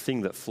the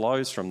thing that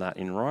flows from that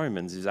in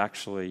Romans is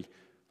actually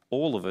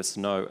all of us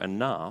know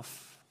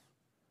enough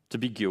to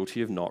be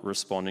guilty of not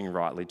responding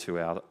rightly to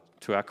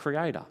our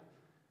Creator.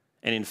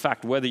 And in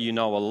fact, whether you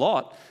know a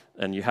lot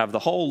and you have the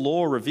whole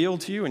law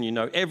revealed to you and you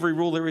know every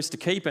rule there is to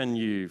keep and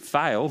you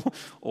fail,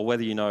 or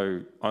whether you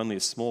know only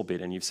a small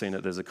bit and you've seen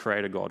that there's a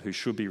Creator God who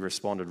should be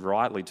responded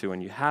rightly to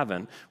and you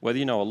haven't, whether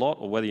you know a lot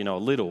or whether you know a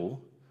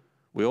little,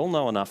 we all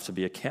know enough to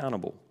be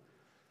accountable.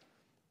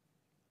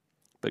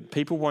 But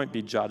people won't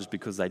be judged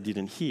because they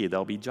didn't hear.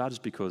 They'll be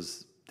judged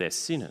because they're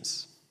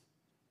sinners.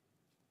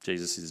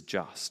 Jesus is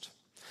just.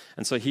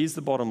 And so here's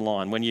the bottom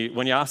line. When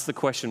you ask the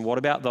question, what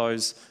about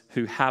those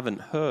who haven't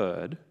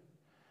heard?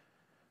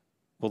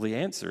 Well, the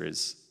answer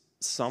is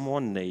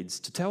someone needs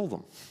to tell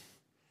them.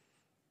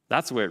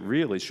 That's where it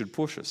really should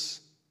push us.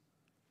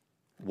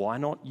 Why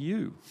not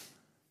you?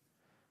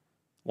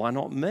 Why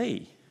not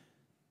me?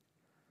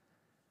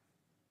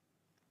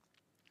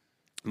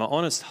 My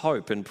honest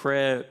hope and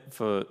prayer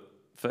for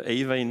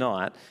EV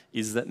night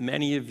is that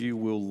many of you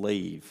will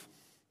leave.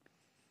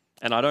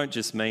 And I don't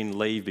just mean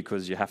leave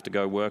because you have to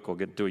go work or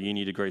do a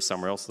uni degree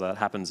somewhere else, so that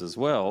happens as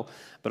well,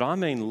 but I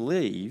mean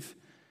leave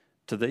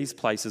to these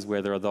places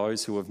where there are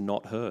those who have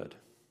not heard.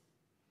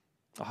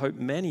 I hope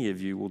many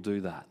of you will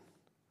do that.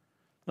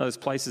 Those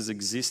places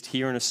exist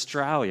here in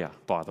Australia,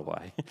 by the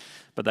way,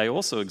 but they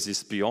also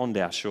exist beyond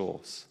our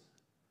shores.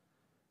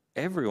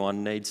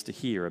 Everyone needs to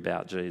hear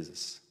about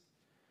Jesus.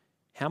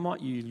 How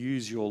might you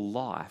use your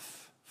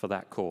life for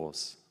that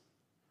cause?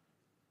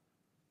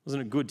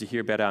 Wasn't it good to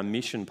hear about our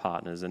mission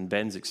partners and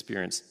Ben's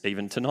experience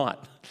even tonight?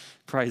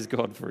 Praise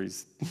God for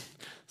his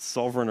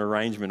sovereign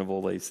arrangement of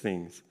all these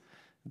things.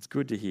 It's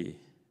good to hear.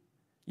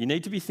 You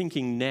need to be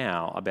thinking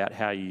now about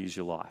how you use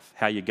your life,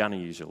 how you're going to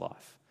use your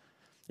life.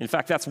 In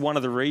fact, that's one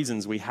of the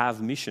reasons we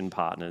have mission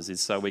partners,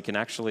 is so we can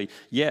actually,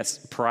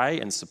 yes, pray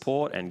and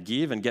support and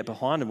give and get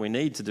behind them. We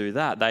need to do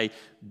that. They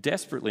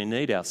desperately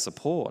need our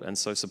support. And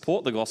so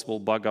support the gospel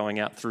by going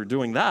out through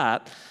doing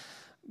that.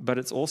 But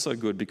it's also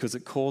good because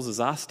it causes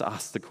us to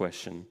ask the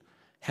question,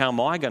 how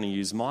am I going to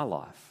use my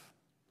life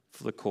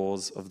for the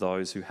cause of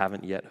those who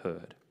haven't yet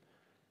heard?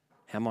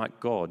 How might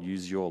God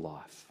use your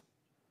life?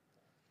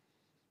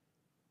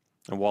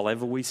 And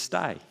wherever we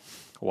stay,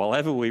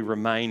 wherever we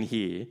remain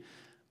here,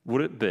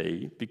 would it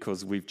be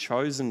because we've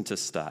chosen to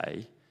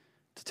stay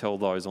to tell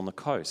those on the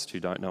coast who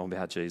don't know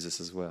about Jesus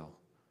as well?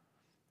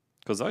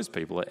 Because those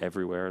people are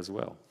everywhere as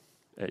well.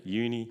 At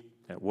uni,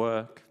 at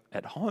work,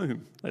 at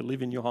home. They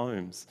live in your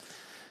homes,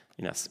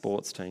 in our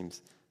sports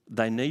teams.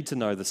 They need to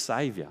know the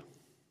Saviour.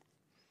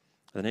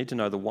 They need to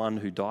know the one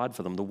who died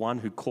for them, the one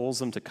who calls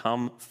them to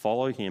come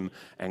follow him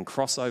and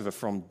cross over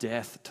from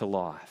death to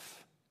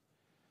life.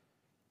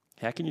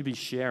 How can you be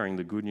sharing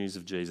the good news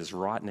of Jesus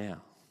right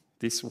now,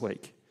 this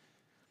week?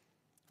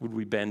 Would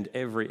we bend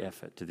every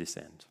effort to this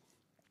end?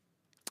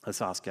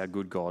 Let's ask our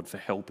good God for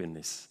help in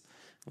this.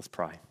 Let's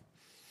pray.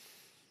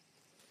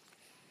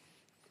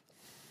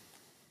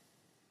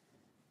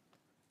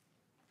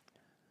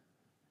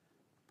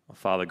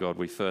 Father God,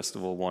 we first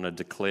of all want to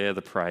declare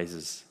the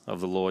praises of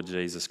the Lord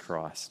Jesus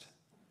Christ,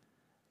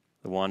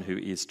 the one who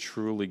is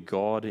truly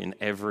God in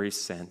every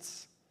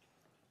sense,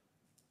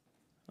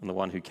 and the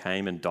one who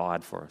came and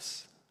died for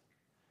us.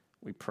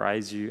 We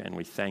praise you and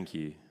we thank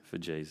you for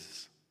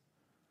Jesus.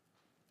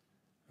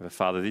 But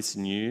Father, this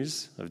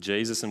news of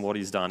Jesus and what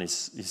he's done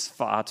is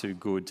far too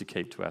good to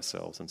keep to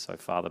ourselves. And so,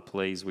 Father,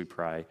 please, we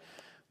pray,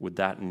 would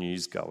that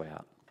news go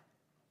out?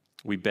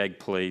 We beg,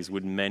 please,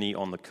 would many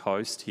on the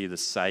coast hear the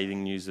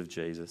saving news of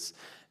Jesus?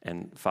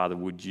 And Father,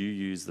 would you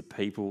use the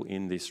people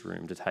in this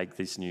room to take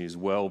this news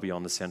well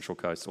beyond the Central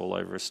Coast, all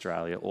over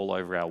Australia, all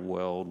over our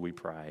world, we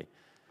pray.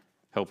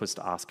 Help us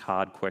to ask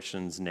hard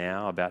questions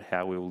now about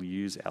how we will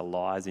use our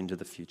lives into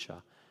the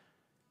future.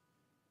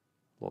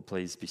 Lord,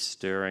 please be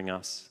stirring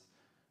us.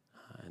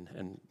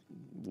 And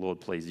Lord,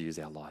 please use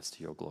our lives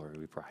to your glory,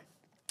 we pray.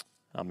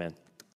 Amen.